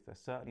truth. They're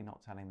certainly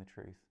not telling the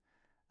truth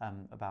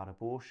about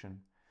abortion.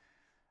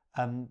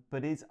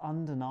 But it's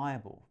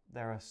undeniable.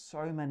 There are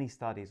so many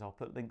studies. I'll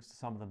put links to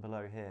some of them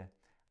below here.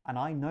 And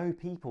I know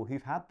people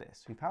who've had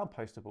this, who've had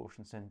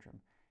post-abortion syndrome.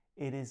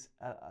 It is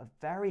a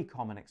very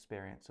common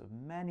experience of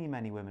many,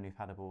 many women who've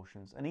had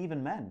abortions, and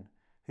even men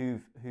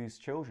whose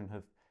children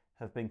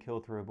have been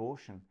killed through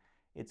abortion.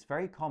 It's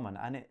very common,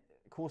 and it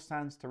of course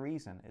stands to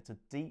reason. It's a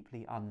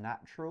deeply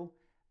unnatural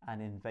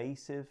and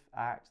invasive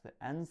act that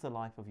ends the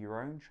life of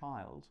your own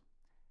child.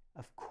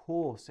 Of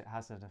course it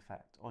has an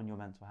effect on your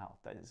mental health.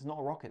 It's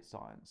not rocket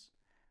science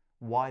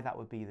why that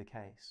would be the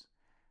case.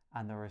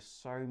 And there is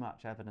so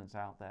much evidence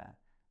out there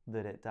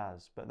that it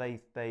does. But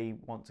they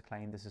want to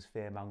claim this is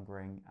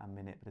fear-mongering and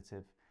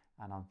manipulative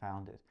and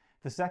unfounded.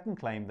 The second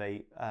claim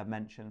they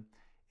mention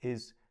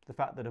is the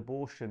fact that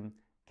abortion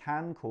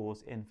can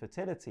cause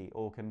infertility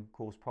or can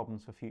cause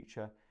problems for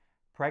future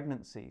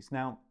pregnancies.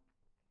 Now,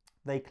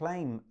 they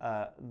claim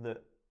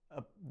that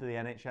the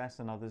NHS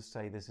and others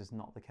say this is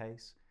not the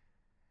case.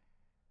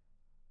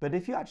 But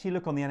if you actually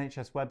look on the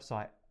NHS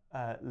website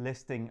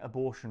listing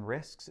abortion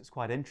risks, it's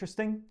quite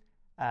interesting.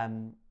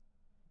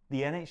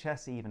 The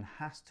NHS even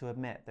has to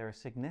admit there are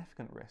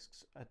significant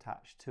risks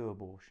attached to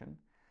abortion.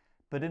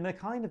 But in a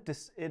kind of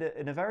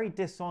in a very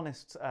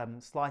dishonest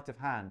sleight of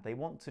hand, they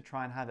want to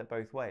try and have it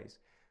both ways.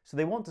 So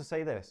they want to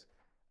say this: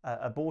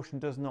 abortion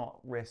does not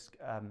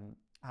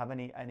have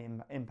any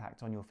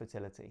impact on your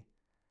fertility.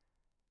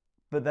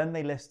 But then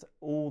they list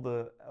all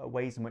the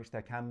ways in which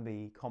there can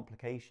be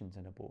complications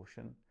in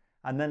abortion.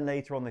 And then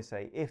later on they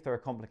say, if there are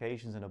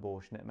complications in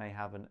abortion, it may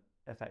have an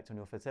effect on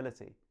your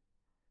fertility.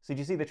 So do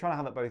you see, they're trying to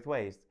have it both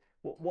ways.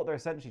 What they're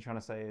essentially trying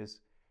to say is,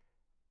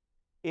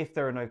 if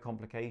there are no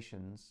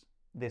complications,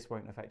 this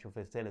won't affect your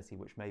fertility,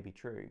 which may be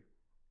true.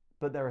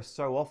 But there are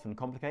so often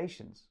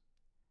complications.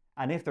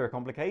 And if there are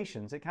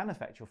complications, it can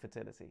affect your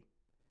fertility.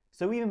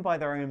 So even by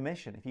their own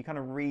mission, if you kind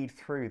of read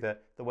through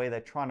the way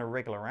they're trying to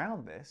wriggle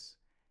around this,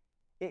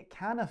 it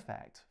can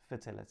affect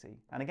fertility.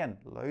 And again,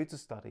 loads of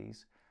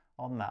studies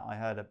on that. I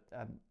heard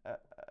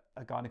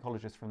a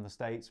gynecologist from the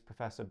States,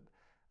 Professor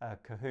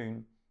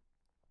Calhoun,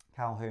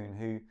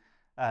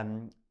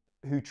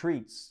 who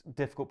treats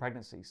difficult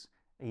pregnancies.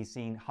 He's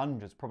seen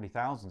hundreds, probably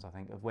thousands, I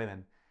think, of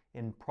women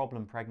in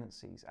problem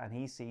pregnancies, and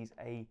he sees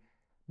a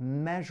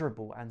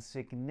measurable and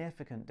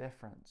significant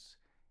difference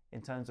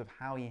in terms of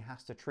how he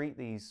has to treat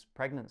these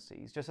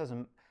pregnancies. Just as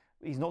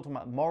he's not talking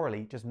about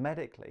morally, just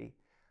medically.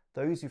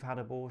 Those who've had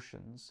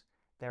abortions,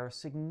 there are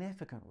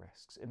significant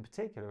risks, in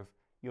particular of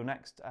your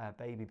next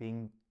baby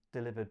being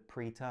delivered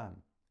preterm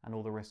and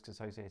all the risks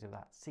associated with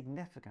that.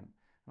 Significant.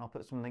 And I'll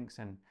put some links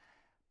in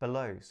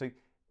below. So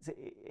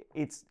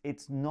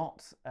it's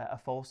not a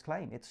false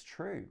claim. It's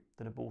true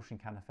that abortion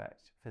can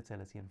affect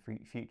fertility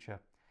and future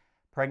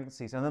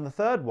pregnancies. And then the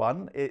third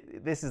one,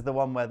 this is the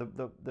one where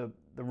the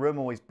room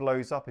always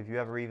blows up if you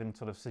ever even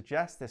sort of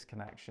suggest this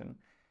connection,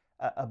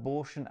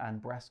 abortion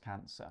and breast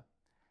cancer.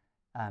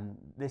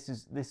 This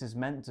is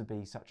meant to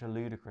be such a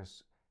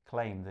ludicrous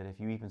claim that if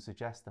you even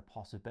suggest the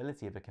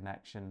possibility of a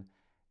connection,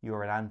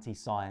 you're an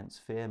anti-science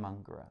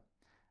fearmongerer.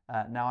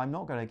 Now, I'm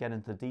not going to get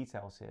into the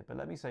details here, but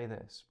let me say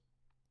this.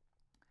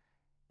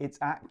 It's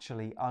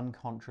actually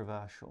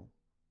uncontroversial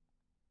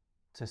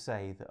to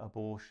say that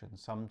abortion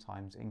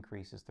sometimes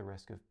increases the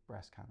risk of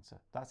breast cancer.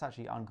 That's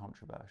actually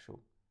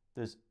uncontroversial.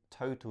 There's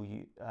total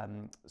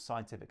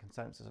scientific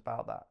consensus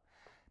about that.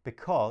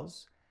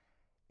 Because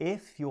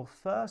if your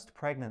first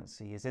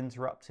pregnancy is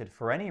interrupted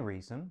for any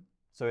reason,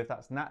 so if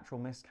that's natural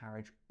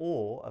miscarriage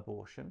or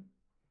abortion,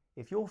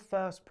 if your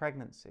first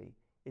pregnancy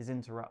is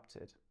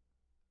interrupted,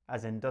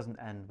 as in doesn't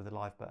end with a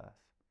live birth,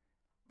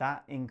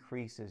 that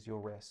increases your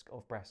risk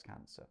of breast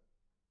cancer.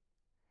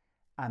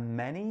 And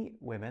many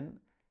women,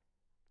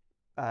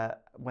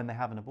 when they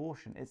have an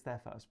abortion, it's their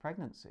first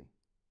pregnancy.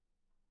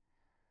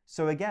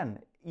 So again,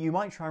 you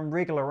might try and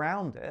wriggle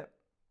around it,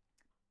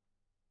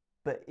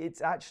 but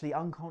it's actually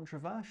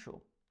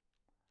uncontroversial.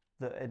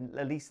 That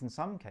at least in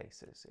some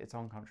cases, it's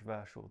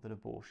uncontroversial that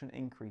abortion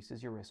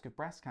increases your risk of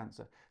breast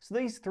cancer. So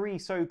these three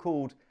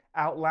so-called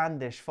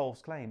outlandish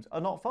false claims are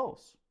not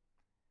false.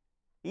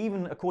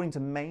 Even according to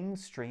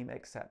mainstream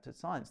accepted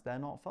science, they're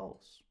not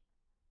false.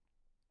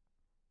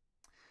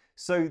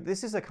 So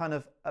this is a kind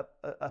of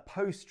a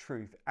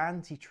post-truth,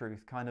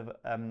 anti-truth kind of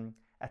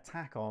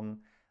attack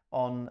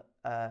on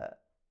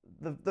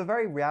the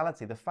very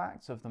reality, the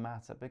facts of the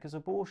matter, because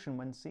abortion,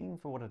 when seen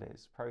for what it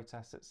is,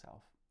 protests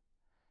itself.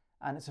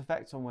 And its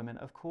effects on women,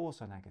 of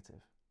course, are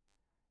negative,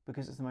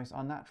 because it's the most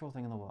unnatural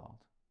thing in the world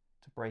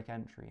to break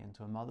entry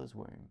into a mother's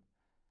womb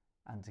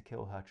and to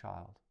kill her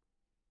child.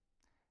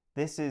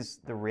 This is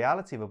the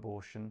reality of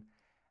abortion,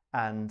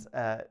 and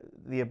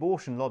the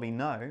abortion lobby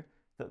know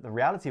that the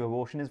reality of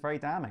abortion is very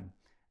damning,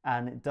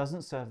 and it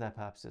doesn't serve their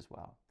purposes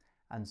well.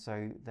 And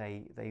so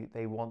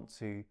they want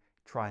to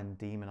try and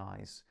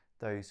demonize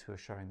those who are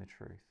showing the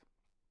truth.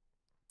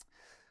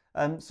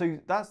 So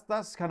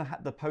that's kind of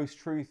the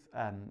post-truth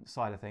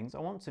side of things. I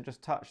want to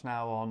just touch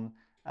now on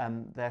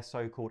their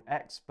so-called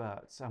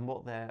experts and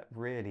what they're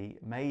really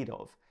made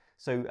of.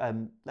 So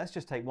let's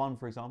just take one,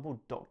 for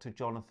example, Dr.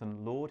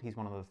 Jonathan Lord. He's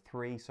one of the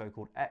 3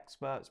 so-called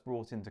experts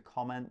brought in to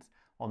comment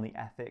on the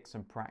ethics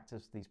and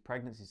practice of these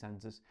pregnancy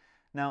centres.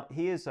 Now,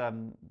 he is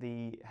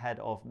the head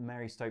of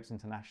Mary Stopes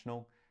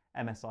International,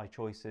 MSI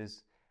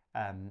Choices,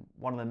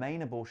 one of the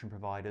main abortion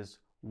providers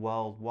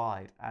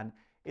worldwide. And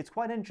it's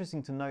quite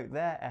interesting to note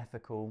their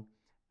ethical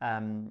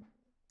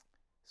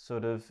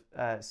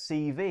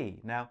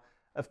CV. Now,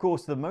 of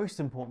course, the most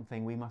important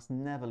thing we must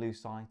never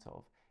lose sight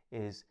of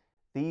is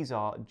these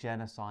are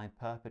genocide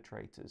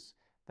perpetrators.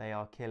 They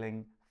are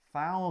killing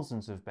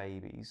thousands of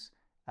babies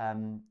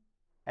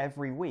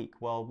every week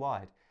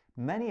worldwide.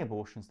 Many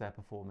abortions they're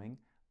performing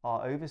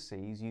are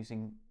overseas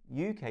using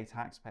UK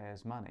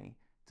taxpayers' money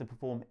to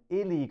perform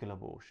illegal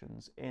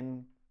abortions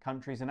in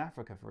countries in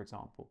Africa, for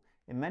example.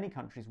 In many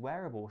countries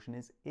where abortion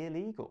is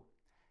illegal,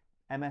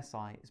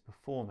 MSI is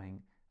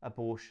performing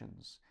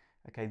abortions.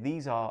 Okay,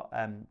 these are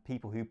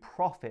people who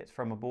profit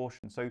from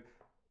abortion. So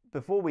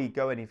before we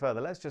go any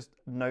further, let's just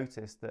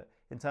notice that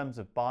in terms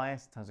of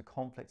bias, in terms of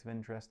conflict of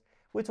interest,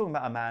 we're talking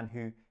about a man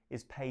who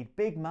is paid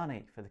big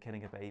money for the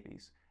killing of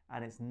babies.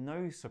 And it's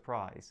no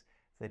surprise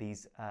that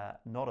he's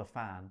not a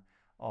fan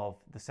of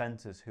the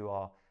centres who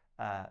are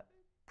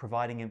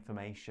providing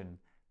information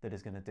that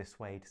is going to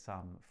dissuade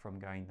some from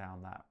going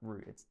down that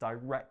route. It's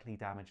directly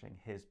damaging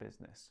his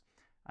business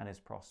and his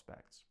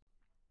prospects.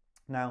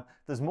 Now,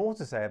 there's more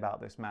to say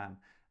about this man.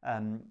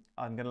 I'm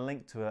going to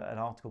link to an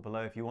article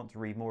below if you want to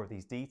read more of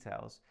these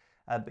details.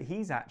 But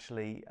he's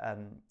actually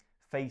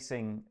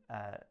facing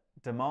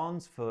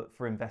demands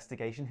for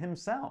investigation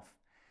himself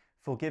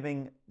for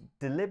giving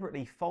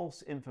deliberately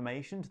false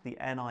information to the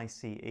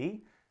NICE,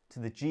 to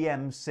the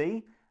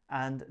GMC,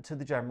 and to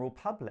the general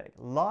public.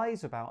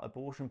 Lies about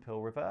abortion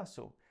pill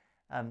reversal.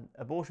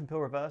 Abortion pill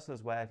reversal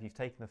is where if you've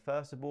taken the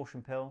first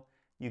abortion pill,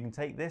 you can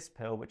take this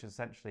pill, which is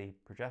essentially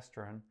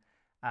progesterone,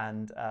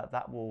 and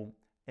that will,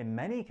 in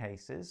many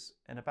cases,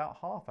 in about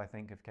half, I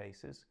think, of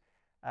cases,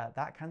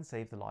 that can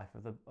save the life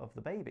of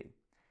the baby.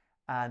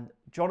 And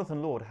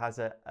Jonathan Lord has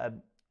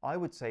I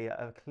would say,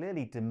 a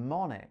clearly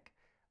demonic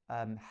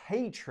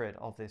hatred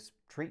of this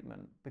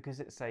treatment because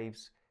it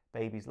saves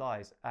babies'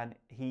 lives. And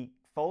he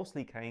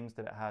falsely claims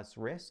that it has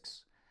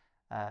risks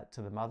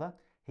to the mother.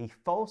 He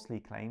falsely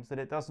claims that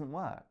it doesn't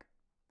work.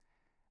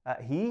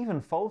 He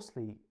even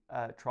falsely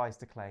tries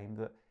to claim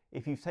that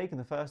if you've taken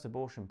the first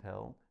abortion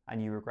pill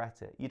and you regret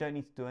it, you don't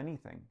need to do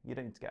anything. You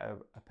don't need to get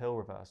a pill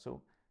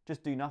reversal.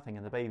 Just do nothing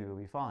and the baby will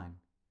be fine.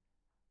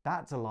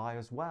 That's a lie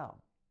as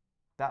well.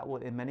 That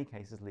will in many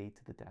cases lead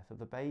to the death of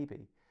the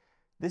baby.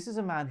 This is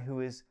a man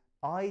who is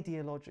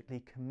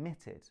ideologically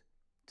committed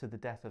to the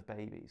death of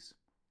babies,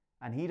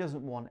 and he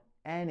doesn't want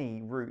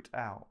any route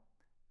out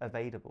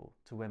available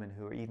to women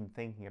who are even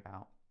thinking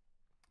about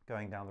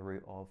going down the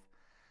route of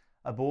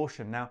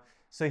abortion. Now,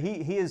 so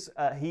he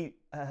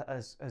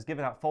has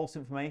given out false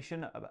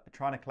information,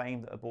 trying to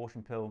claim that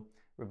abortion pill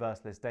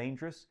reversal is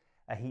dangerous.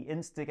 He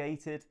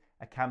instigated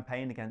a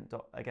campaign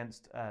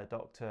against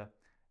Dr.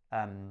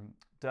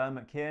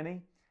 Dermot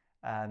Kearney,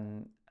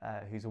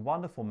 who's a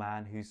wonderful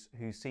man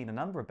who's seen a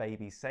number of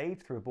babies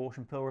saved through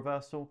abortion pill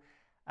reversal,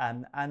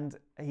 and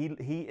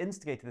he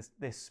instigated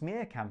this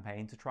smear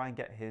campaign to try and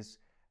get his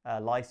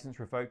license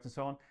revoked and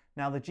so on.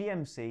 Now the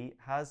GMC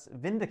has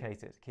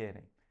vindicated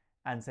Kearney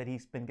and said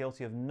he's been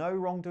guilty of no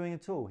wrongdoing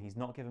at all. He's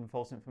not given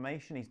false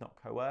information, he's not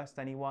coerced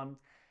anyone,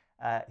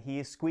 he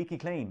is squeaky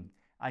clean,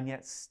 and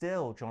yet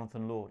still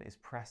Jonathan Lord is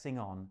pressing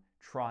on,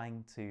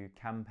 trying to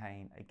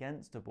campaign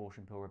against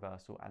abortion pill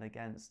reversal and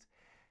against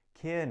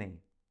Kearney.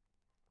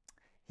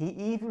 He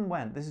even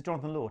went, this is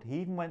Jonathan Lord, he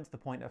even went to the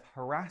point of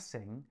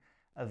harassing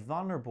a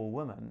vulnerable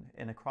woman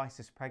in a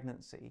crisis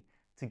pregnancy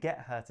to get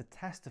her to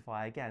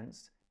testify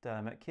against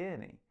Dermot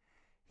Kearney.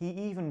 He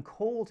even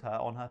called her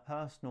on her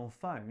personal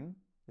phone,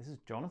 this is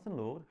Jonathan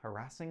Lord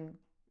harassing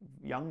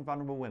young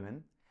vulnerable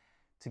women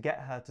to get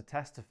her to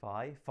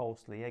testify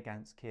falsely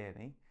against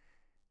Kearney,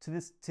 to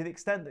the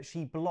extent that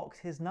she blocked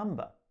his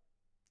number.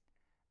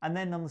 And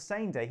then on the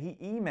same day, he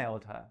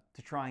emailed her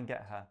to try and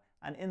get her.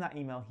 And in that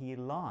email, he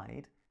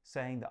lied,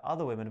 saying that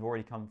other women have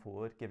already come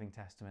forward giving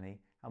testimony,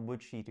 and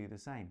would she do the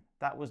same?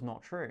 That was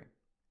not true.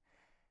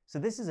 So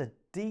this is a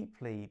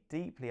deeply,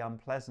 deeply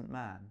unpleasant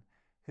man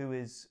who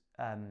is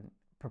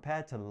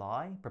prepared to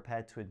lie,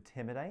 prepared to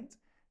intimidate.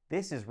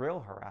 This is real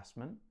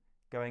harassment.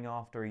 going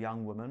after a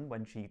young woman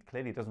when she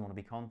clearly doesn't want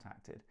to be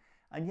contacted.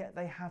 And yet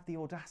they have the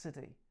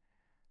audacity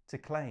to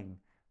claim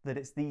that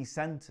it's these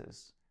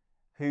centres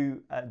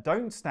who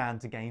don't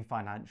stand to gain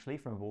financially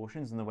from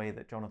abortions in the way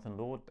that Jonathan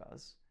Lord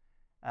does.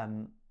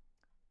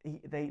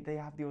 They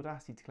have the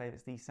audacity to claim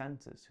it's these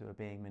centres who are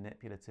being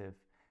manipulative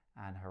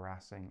and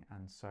harassing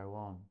and so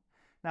on.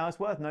 Now, it's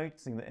worth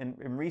noticing that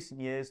in recent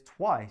years,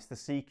 twice the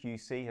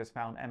CQC has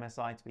found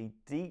MSI to be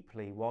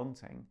deeply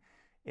wanting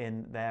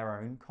in their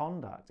own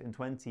conduct. In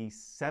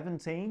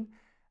 2017,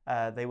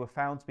 they were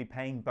found to be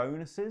paying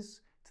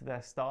bonuses to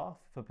their staff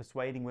for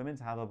persuading women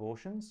to have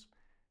abortions.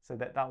 So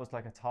that was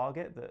like a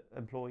target that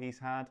employees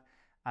had,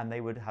 and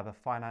they would have a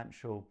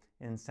financial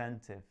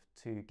incentive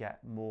to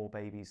get more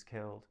babies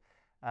killed.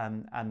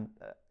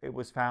 It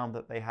was found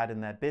that they had in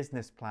their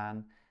business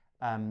plan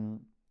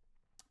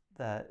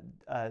the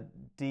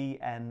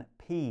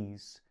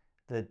DNPs,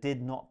 the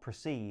did not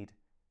proceed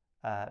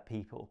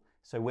people.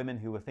 So women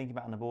who were thinking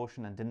about an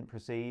abortion and didn't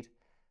proceed,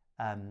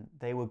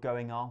 they were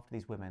going after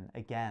these women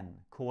again,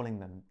 calling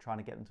them, trying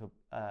to get them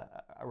to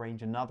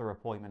arrange another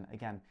appointment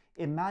again.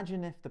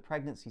 Imagine if the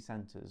pregnancy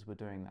centres were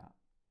doing that.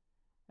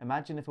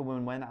 Imagine if a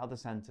woman went out of the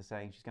centre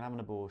saying she's going to have an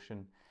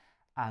abortion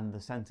and the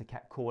centre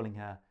kept calling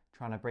her,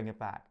 trying to bring her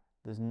back.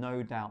 There's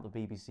no doubt the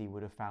BBC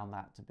would have found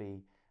that to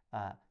be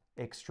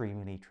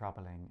extremely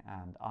troubling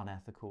and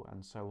unethical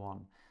and so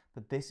on.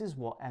 But this is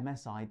what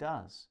MSI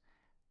does.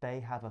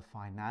 They have a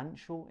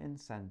financial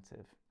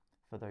incentive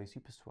for those who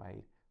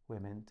persuade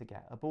women to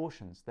get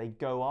abortions. They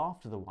go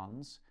after the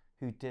ones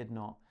who did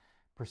not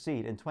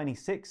proceed. In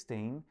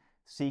 2016,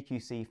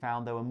 CQC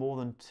found there were more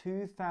than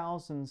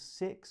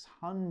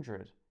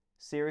 2,600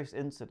 serious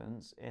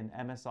incidents in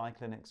MSI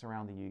clinics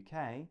around the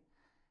UK.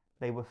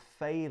 They were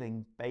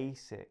failing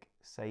basic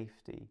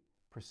safety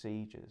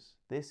procedures.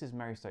 This is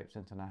Mary Stopes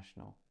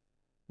International.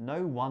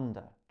 No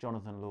wonder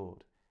Jonathan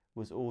Lord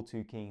was all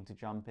too keen to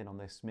jump in on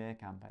this smear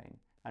campaign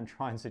and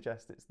try and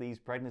suggest it's these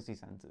pregnancy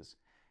centres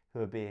who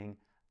are being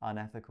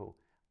unethical.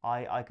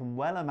 I can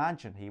well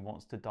imagine he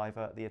wants to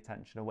divert the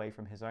attention away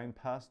from his own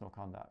personal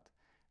conduct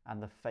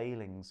and the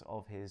failings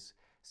of his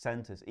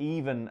centres.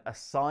 Even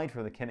aside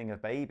from the killing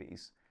of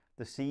babies,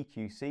 the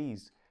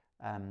CQC's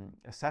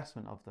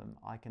assessment of them,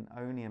 I can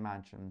only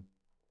imagine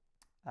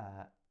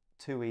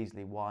too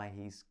easily why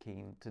he's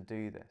keen to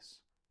do this.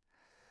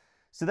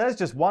 So there's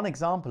just one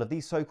example of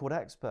these so-called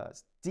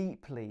experts,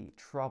 deeply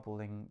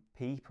troubling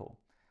people.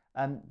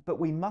 But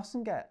we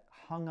mustn't get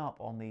hung up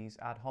on these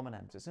ad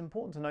hominems. It's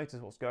important to notice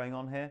what's going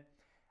on here.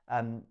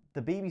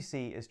 The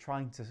BBC is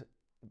trying to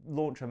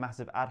launch a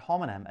massive ad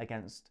hominem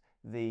against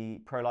the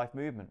pro-life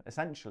movement.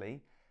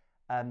 Essentially,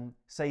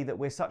 say that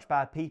we're such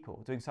bad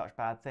people doing such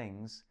bad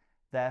things,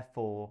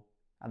 therefore,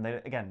 and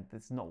they, again,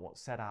 this is not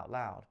what's said out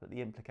loud, but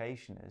the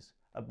implication is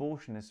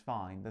abortion is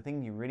fine. The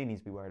thing you really need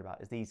to be worried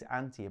about is these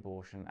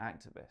anti-abortion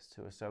activists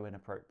who are so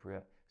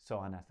inappropriate,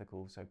 so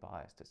unethical, so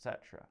biased,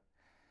 etc.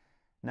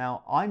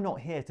 Now, I'm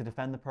not here to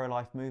defend the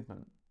pro-life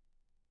movement,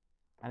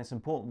 and it's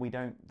important we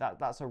don't,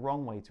 that's a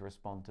wrong way to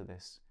respond to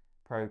this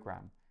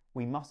program.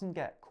 We mustn't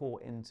get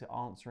caught into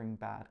answering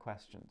bad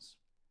questions,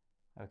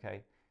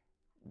 okay?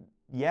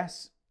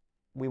 Yes,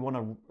 we want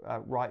to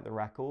right the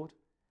record,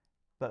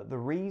 but the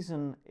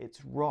reason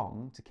it's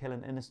wrong to kill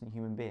an innocent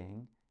human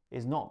being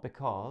is not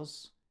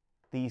because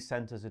these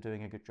centres are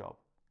doing a good job.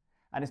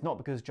 And it's not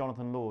because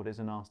Jonathan Lord is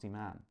a nasty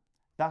man.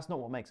 That's not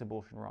what makes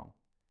abortion wrong.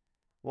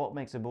 What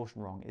makes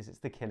abortion wrong is it's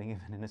the killing of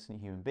an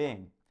innocent human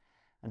being.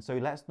 And so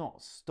let's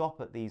not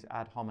stop at these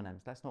ad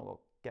hominems. Let's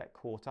not get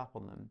caught up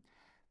on them.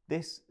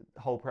 This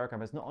whole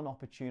program is not an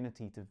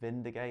opportunity to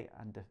vindicate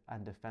and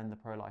defend the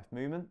pro-life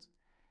movement.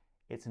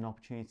 It's an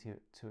opportunity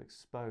to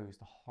expose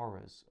the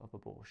horrors of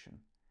abortion.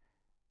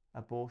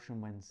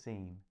 Abortion, when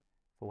seen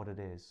for what it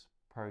is,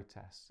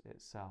 protest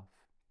itself.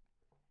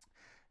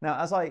 Now,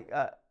 as I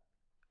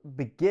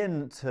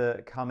begin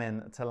to come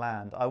in to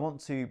land, I want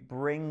to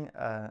bring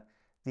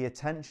the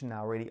attention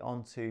now really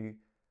onto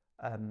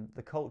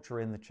the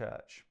culture in the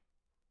church.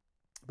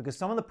 Because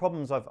some of the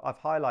problems I've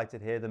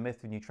highlighted here, the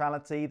myth of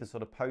neutrality, the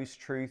sort of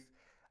post-truth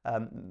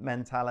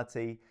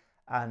mentality,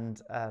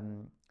 and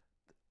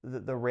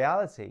the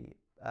reality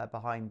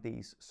behind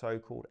these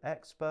so-called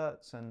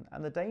experts and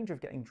the danger of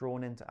getting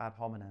drawn into ad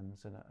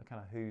hominems and a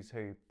kind of who's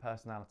who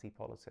personality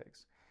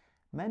politics.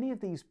 Many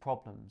of these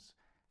problems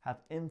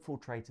have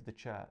infiltrated the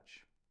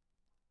church,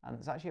 and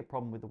it's actually a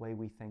problem with the way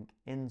we think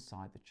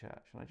inside the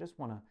church. And I just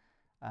want to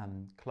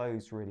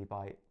close really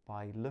by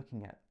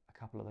looking at a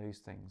couple of those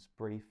things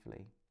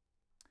briefly.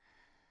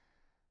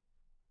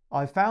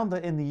 I found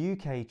that in the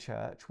UK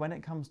church, when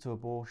it comes to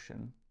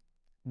abortion,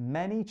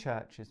 many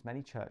churches,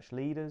 many church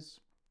leaders,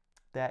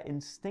 their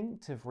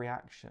instinctive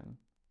reaction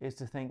is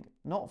to think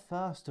not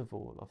first of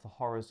all of the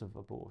horrors of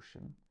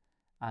abortion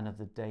and of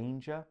the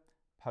danger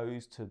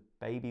posed to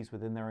babies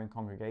within their own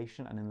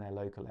congregation and in their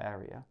local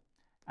area,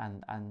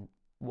 and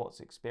what's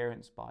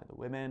experienced by the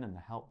women and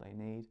the help they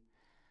need.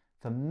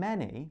 For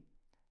many,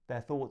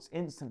 their thoughts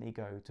instantly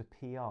go to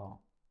PR.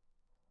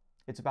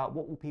 It's about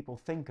what will people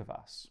think of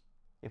us.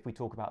 if we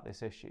talk about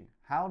this issue?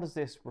 How does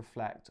this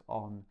reflect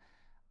on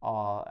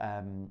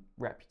our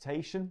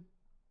reputation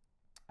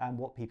and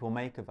what people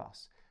make of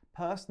us?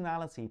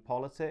 Personality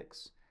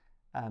politics.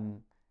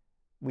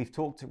 We've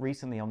talked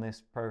recently on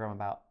this program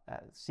about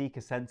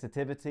seeker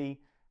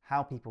sensitivity,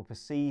 how people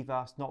perceive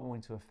us, not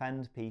wanting to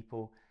offend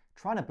people,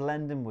 trying to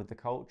blend in with the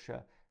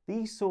culture.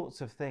 These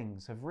sorts of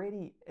things have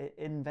really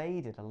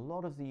invaded a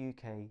lot of the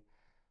UK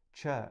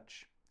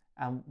church,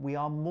 and we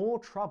are more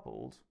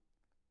troubled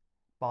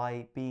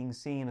by being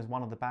seen as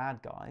one of the bad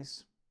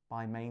guys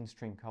by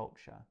mainstream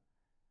culture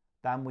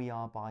than we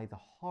are by the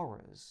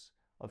horrors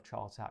of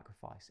child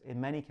sacrifice in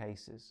many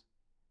cases.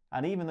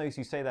 And even those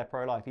who say they're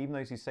pro-life, even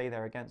those who say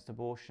they're against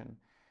abortion,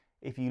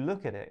 if you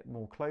look at it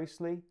more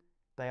closely,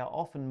 they are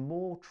often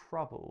more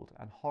troubled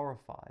and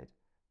horrified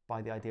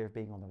by the idea of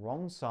being on the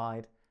wrong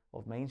side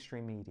of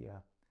mainstream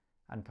media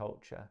and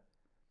culture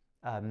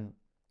than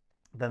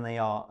they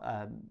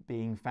are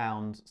being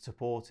found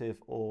supportive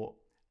or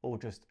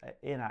just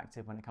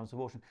inactive when it comes to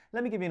abortion.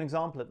 Let me give you an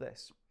example of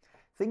this.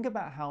 Think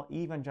about how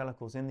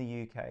evangelicals in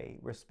the UK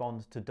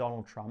respond to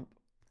Donald Trump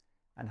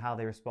and how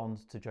they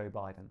respond to Joe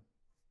Biden.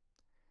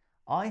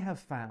 I have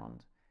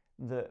found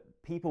that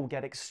people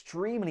get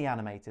extremely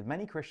animated,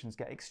 many Christians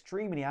get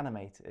extremely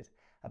animated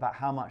about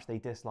how much they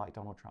dislike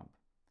Donald Trump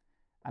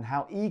and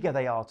how eager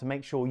they are to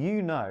make sure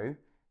you know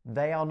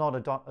they are not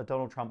a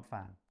Donald Trump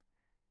fan.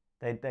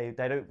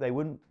 They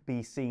wouldn't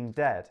be seen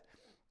dead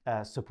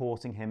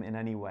supporting him in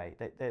any way.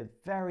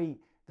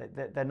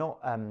 They're not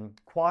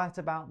quiet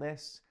about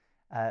this.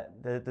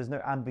 There's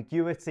no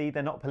ambiguity.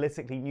 They're not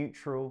politically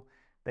neutral.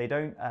 They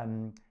don't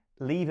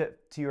leave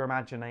it to your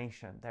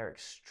imagination. They're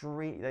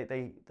extreme.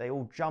 They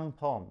all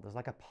jump on. There's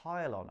like a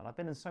pile on. And I've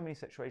been in so many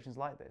situations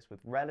like this with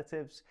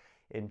relatives,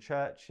 in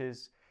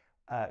churches,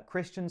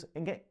 Christians,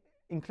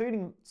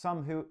 including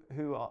some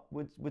who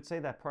would say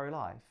they're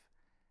pro-life.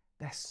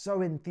 They're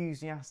so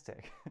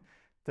enthusiastic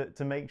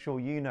to make sure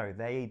you know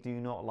they do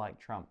not like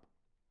Trump.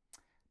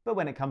 But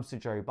when it comes to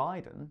Joe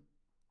Biden,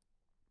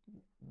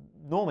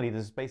 normally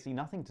there's basically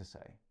nothing to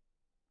say.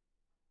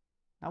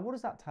 Now, what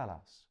does that tell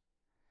us?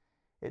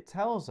 It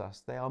tells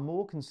us they are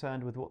more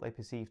concerned with what they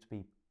perceive to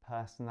be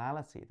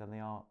personality than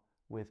they are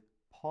with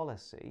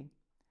policy.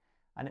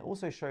 And it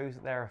also shows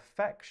that their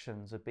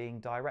affections are being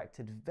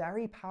directed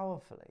very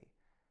powerfully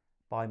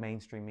by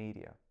mainstream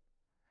media.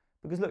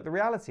 Because look, the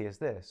reality is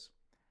this.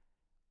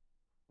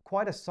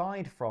 Quite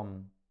aside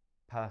from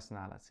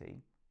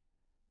personality,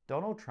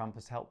 Donald Trump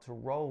has helped to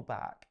roll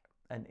back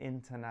an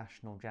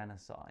international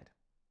genocide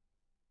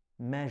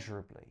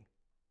measurably.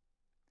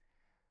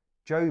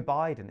 Joe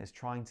Biden is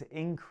trying to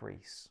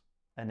increase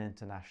an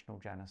international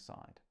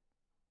genocide.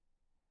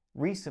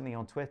 Recently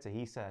on Twitter,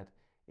 he said,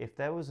 if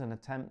there was an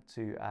attempt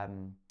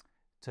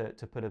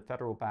to put a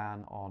federal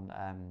ban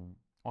on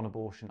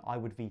abortion, I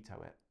would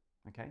veto it.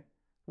 Okay?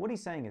 What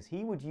he's saying is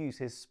he would use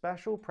his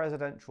special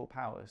presidential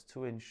powers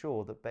to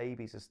ensure that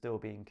babies are still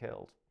being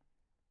killed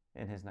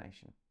in his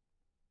nation.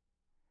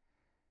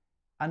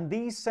 And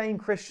these same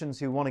Christians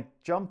who want to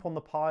jump on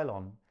the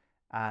pylon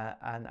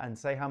and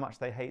say how much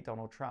they hate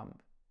Donald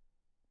Trump,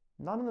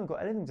 none of them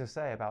got anything to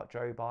say about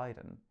Joe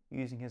Biden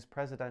using his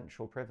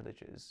presidential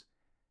privileges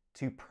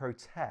to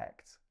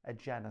protect a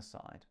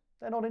genocide.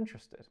 They're not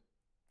interested.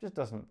 That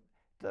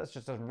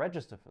just doesn't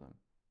register for them.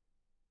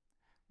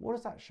 What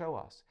does that show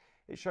us?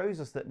 It shows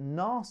us that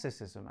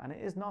narcissism, and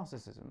it is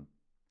narcissism,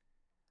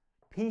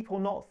 people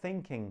not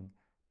thinking,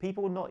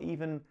 people not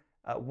even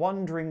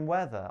wondering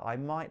whether I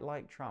might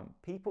like Trump,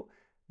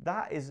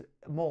 that is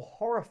more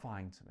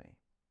horrifying to me.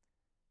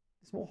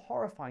 It's more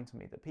horrifying to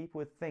me that people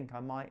would think I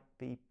might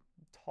be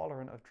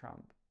tolerant of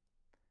Trump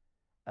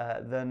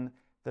than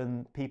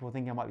people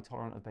thinking I might be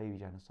tolerant of baby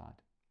genocide.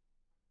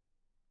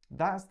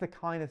 That's the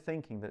kind of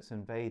thinking that's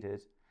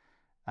invaded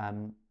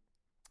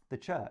the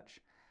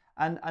church.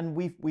 And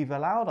we've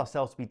allowed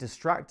ourselves to be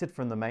distracted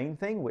from the main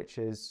thing, which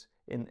is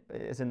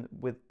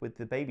with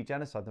the baby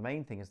genocide. The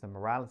main thing is the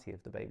morality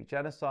of the baby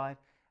genocide,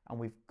 and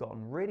we've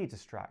gotten really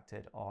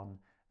distracted on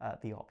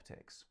the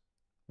optics,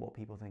 what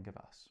people think of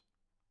us.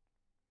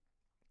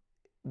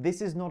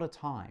 This is not a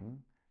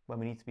time when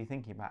we need to be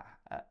thinking about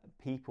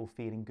people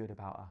feeling good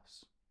about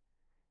us.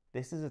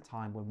 This is a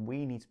time when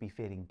we need to be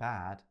feeling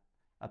bad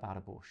about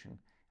abortion,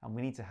 and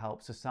we need to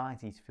help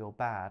society to feel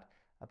bad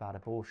about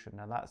abortion.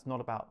 Now, that's not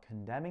about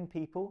condemning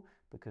people,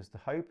 because the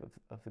hope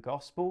of the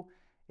gospel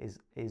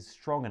is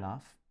strong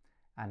enough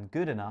and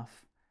good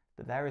enough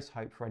that there is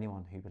hope for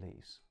anyone who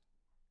believes.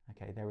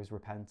 Okay, there is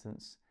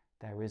repentance,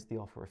 there is the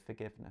offer of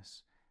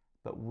forgiveness,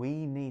 but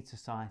we need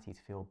society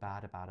to feel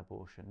bad about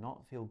abortion,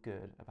 not feel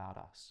good about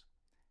us.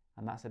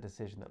 And that's a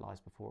decision that lies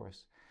before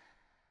us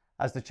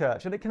as the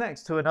church. And it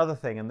connects to another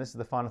thing, and this is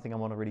the final thing I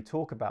want to really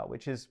talk about,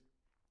 which is,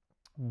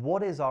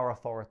 what is our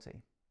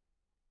authority?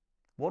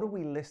 What are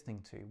we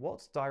listening to?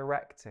 What's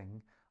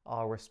directing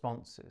our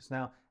responses?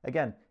 Now,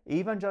 again,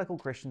 evangelical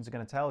Christians are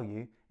going to tell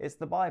you it's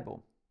the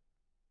Bible.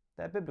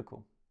 They're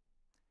biblical.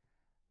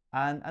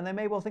 And they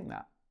may well think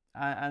that.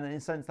 And in a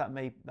sense, that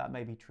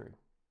may be true.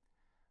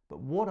 But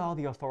what are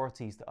the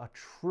authorities that are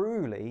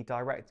truly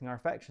directing our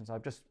affections?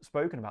 I've just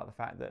spoken about the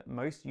fact that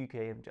most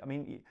UK, I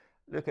mean,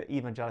 look at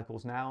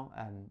Evangelicals Now,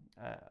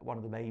 one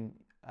of the main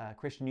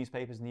Christian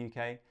newspapers in the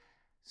UK.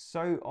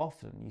 So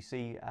often you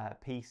see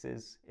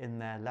pieces in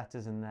their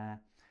letters in there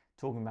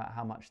talking about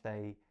how much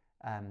they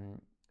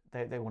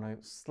want to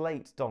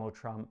slate Donald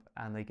Trump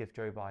and they give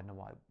Joe Biden a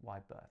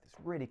wide berth. It's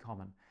really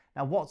common.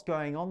 Now, what's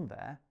going on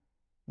there?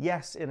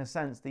 Yes, in a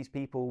sense, these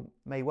people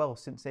may well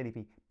sincerely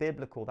be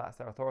biblical, that's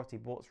their authority,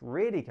 but what's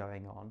really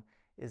going on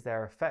is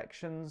their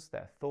affections,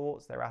 their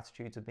thoughts, their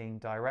attitudes are being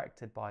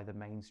directed by the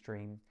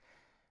mainstream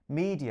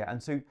media.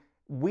 And so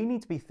we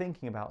need to be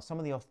thinking about some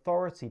of the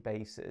authority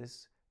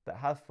bases that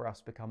have for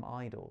us become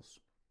idols.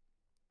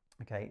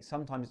 Okay,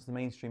 sometimes it's the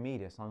mainstream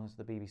media, sometimes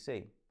it's the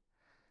BBC.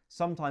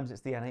 Sometimes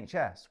it's the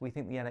NHS. We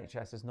think the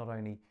NHS is not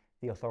only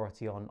the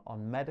authority on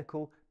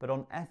medical, but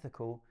on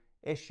ethical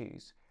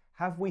issues.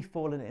 Have we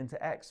fallen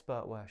into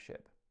expert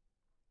worship?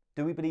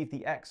 Do we believe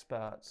the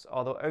experts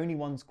are the only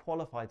ones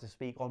qualified to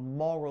speak on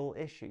moral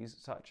issues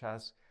such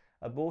as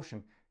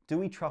abortion? Do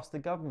we trust the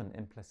government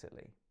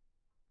implicitly?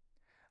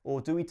 Or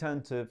do we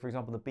turn to, for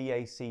example, the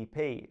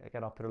BACP?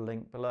 Again, I'll put a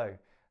link below.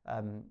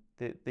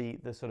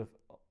 The sort of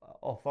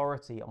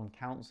authority on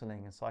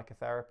counselling and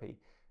psychotherapy.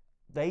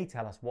 They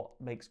tell us what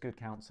makes good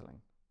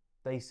counselling.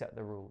 They set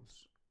the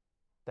rules.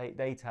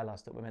 They tell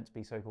us that we're meant to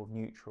be so-called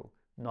neutral,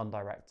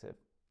 non-directive,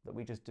 that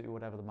we just do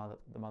whatever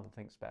the mother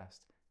thinks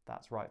best.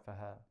 That's right for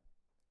her.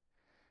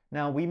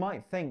 Now, we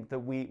might think that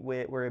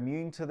we're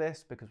immune to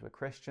this because we're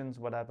Christians,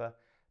 whatever,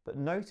 but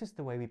notice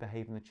the way we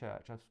behave in the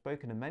church. I've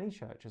spoken to many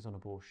churches on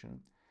abortion,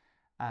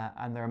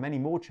 and there are many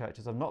more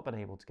churches I've not been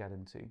able to get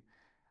into.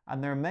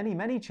 And there are many,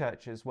 many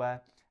churches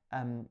where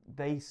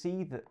they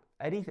see that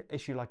any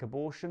issue like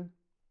abortion,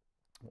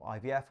 or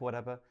IVF, or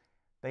whatever,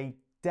 they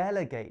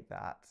delegate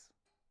that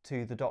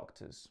to the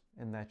doctors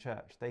in their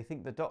church. They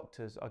think the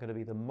doctors are going to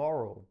be the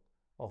moral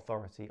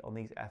authority on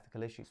these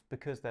ethical issues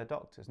because they're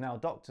doctors. Now,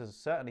 doctors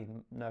certainly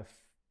know a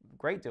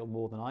great deal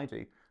more than I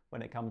do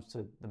when it comes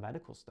to the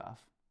medical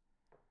stuff,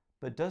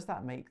 but does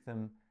that make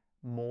them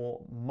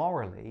more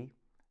morally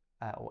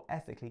or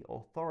ethically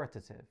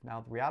authoritative?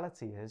 Now, the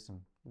reality is, and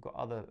we've got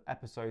other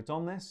episodes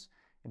on this,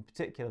 in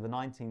particular the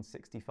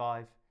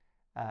 1965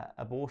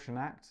 Abortion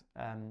Act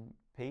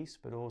piece,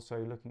 but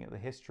also looking at the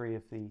history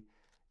of the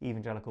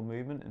evangelical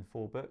movement in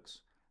 4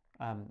 books.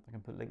 I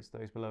can put links to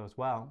those below as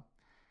well.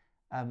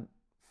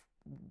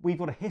 We've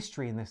got a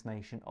history in this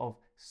nation of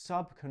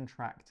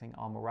subcontracting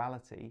our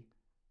morality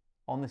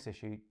on this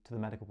issue to the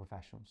medical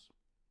professionals,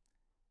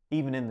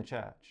 even in the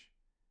church.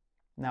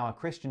 Now, a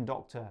Christian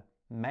doctor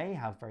may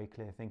have very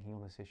clear thinking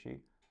on this issue,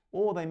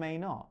 or they may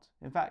not.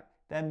 In fact,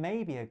 there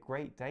may be a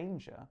great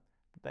danger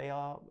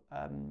that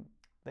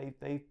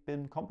they've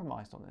been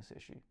compromised on this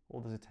issue,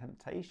 or there's a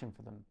temptation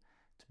for them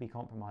to be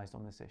compromised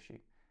on this issue.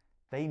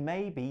 They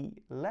may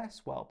be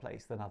less well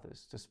placed than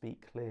others to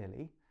speak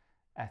clearly,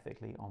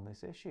 ethically on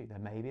this issue. There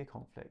may be a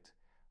conflict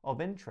of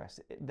interest.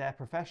 Their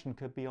profession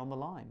could be on the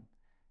line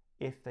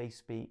if they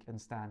speak and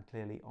stand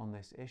clearly on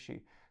this issue.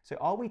 So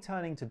are we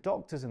turning to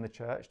doctors in the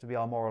church to be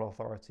our moral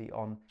authority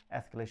on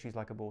ethical issues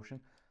like abortion,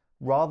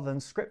 rather than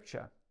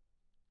Scripture?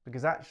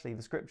 Because actually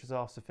the Scriptures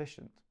are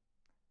sufficient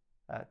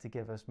to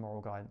give us moral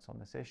guidance on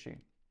this issue.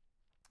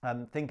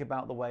 Think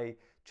about the way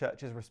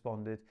churches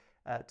responded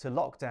to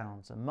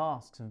lockdowns and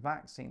masks and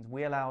vaccines.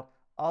 We allowed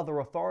other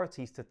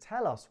authorities to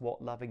tell us what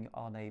loving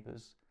our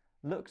neighbours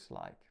looks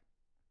like.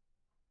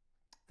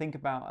 Think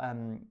about,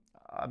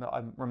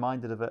 I'm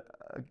reminded of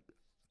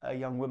a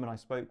young woman I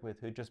spoke with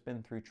who had just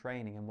been through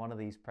training in one of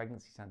these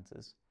pregnancy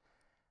centres,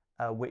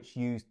 which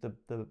used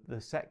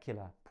the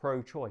secular,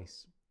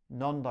 pro-choice,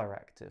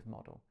 non-directive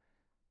model.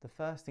 The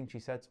first thing she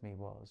said to me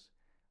was,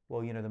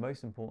 well, you know, the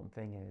most important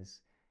thing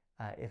is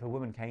if a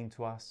woman came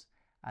to us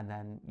and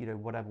then, you know,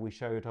 whatever we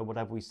showed her,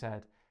 whatever we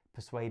said,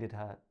 persuaded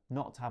her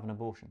not to have an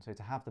abortion, so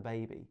to have the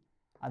baby,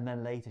 and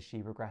then later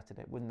she regretted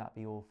it, wouldn't that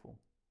be awful?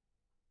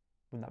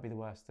 Wouldn't that be the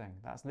worst thing?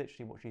 That's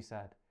literally what she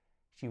said.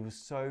 She was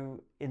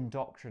so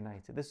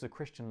indoctrinated. This is a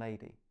Christian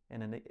lady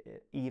in an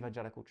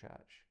evangelical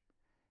church.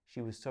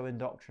 She was so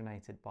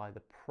indoctrinated by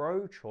the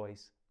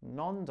pro-choice,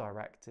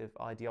 non-directive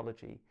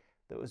ideology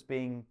that was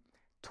being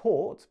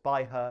taught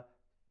by her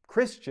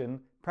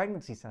Christian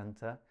pregnancy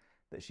centre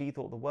that she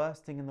thought the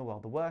worst thing in the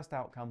world, the worst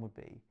outcome would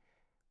be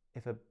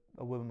if a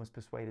woman was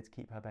persuaded to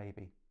keep her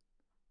baby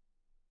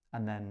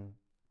and then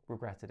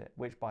regretted it,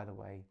 which, by the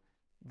way,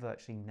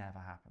 virtually never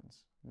happens.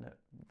 No,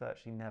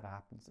 virtually never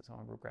happens that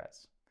someone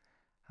regrets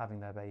having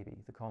their baby.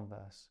 The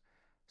converse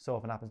so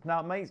often happens.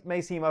 Now, it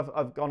may seem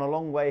I've gone a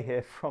long way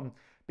here from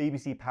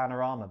BBC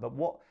Panorama, but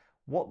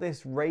what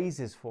this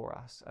raises for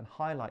us and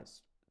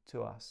highlights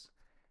to us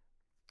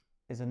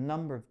is a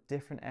number of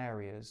different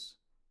areas.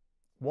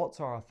 What's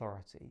our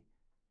authority?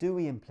 Do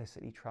we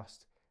implicitly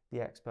trust the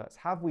experts?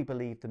 Have we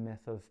believed the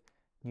myth of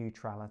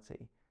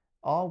neutrality?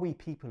 Are we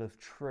people of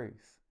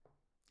truth?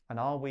 And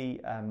are we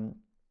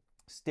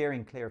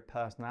steering clear of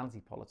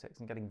personality politics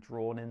and getting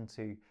drawn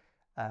into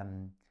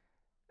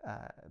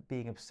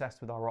being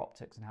obsessed with our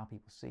optics and how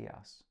people see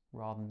us?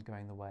 rather than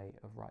going the way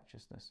of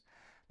righteousness.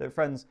 Look,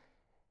 friends,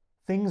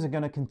 things are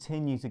going to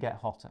continue to get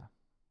hotter.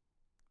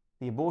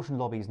 The abortion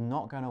lobby is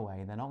not going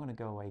away. They're not going to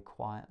go away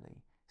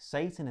quietly.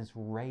 Satan is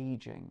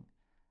raging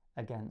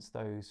against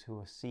those who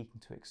are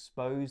seeking to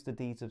expose the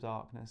deeds of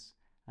darkness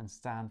and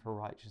stand for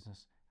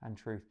righteousness and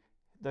truth.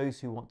 Those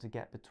who want to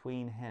get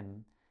between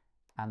him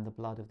and the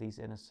blood of these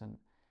innocent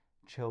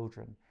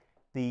children.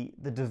 The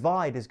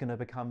divide is going to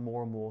become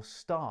more and more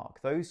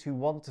stark. Those who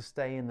want to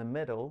stay in the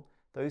middle,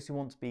 those who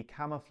want to be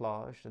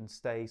camouflaged and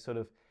stay sort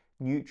of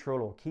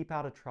neutral or keep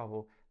out of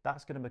trouble,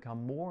 that's going to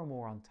become more and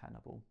more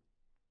untenable.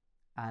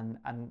 And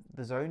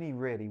there's only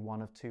really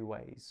one of two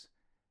ways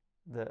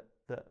that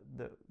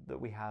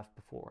we have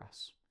before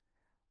us.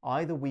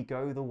 Either we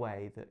go the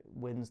way that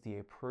wins the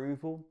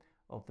approval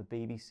of the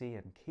BBC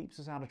and keeps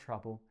us out of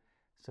trouble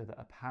so that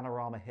a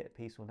Panorama Hit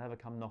Piece will never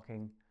come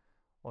knocking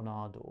on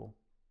our door,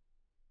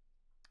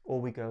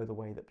 or we go the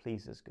way that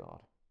pleases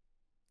God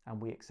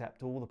and we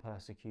accept all the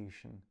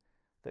persecution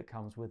that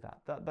comes with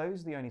that.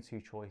 Those are the only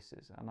two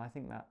choices. And I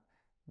think that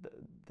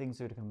things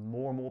are going to become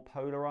more and more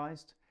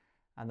polarized,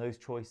 and those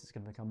choices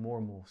can become more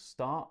and more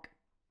stark.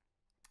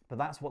 But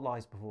that's what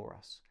lies before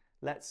us.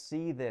 Let's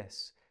see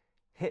this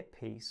hit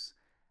piece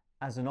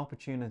as an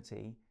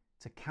opportunity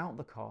to count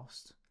the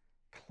cost,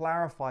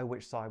 clarify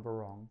which side we're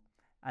wrong,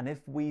 and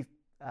if we've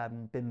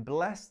been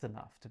blessed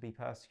enough to be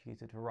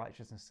persecuted for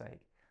righteousness'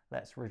 sake,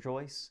 let's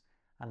rejoice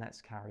and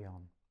let's carry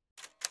on.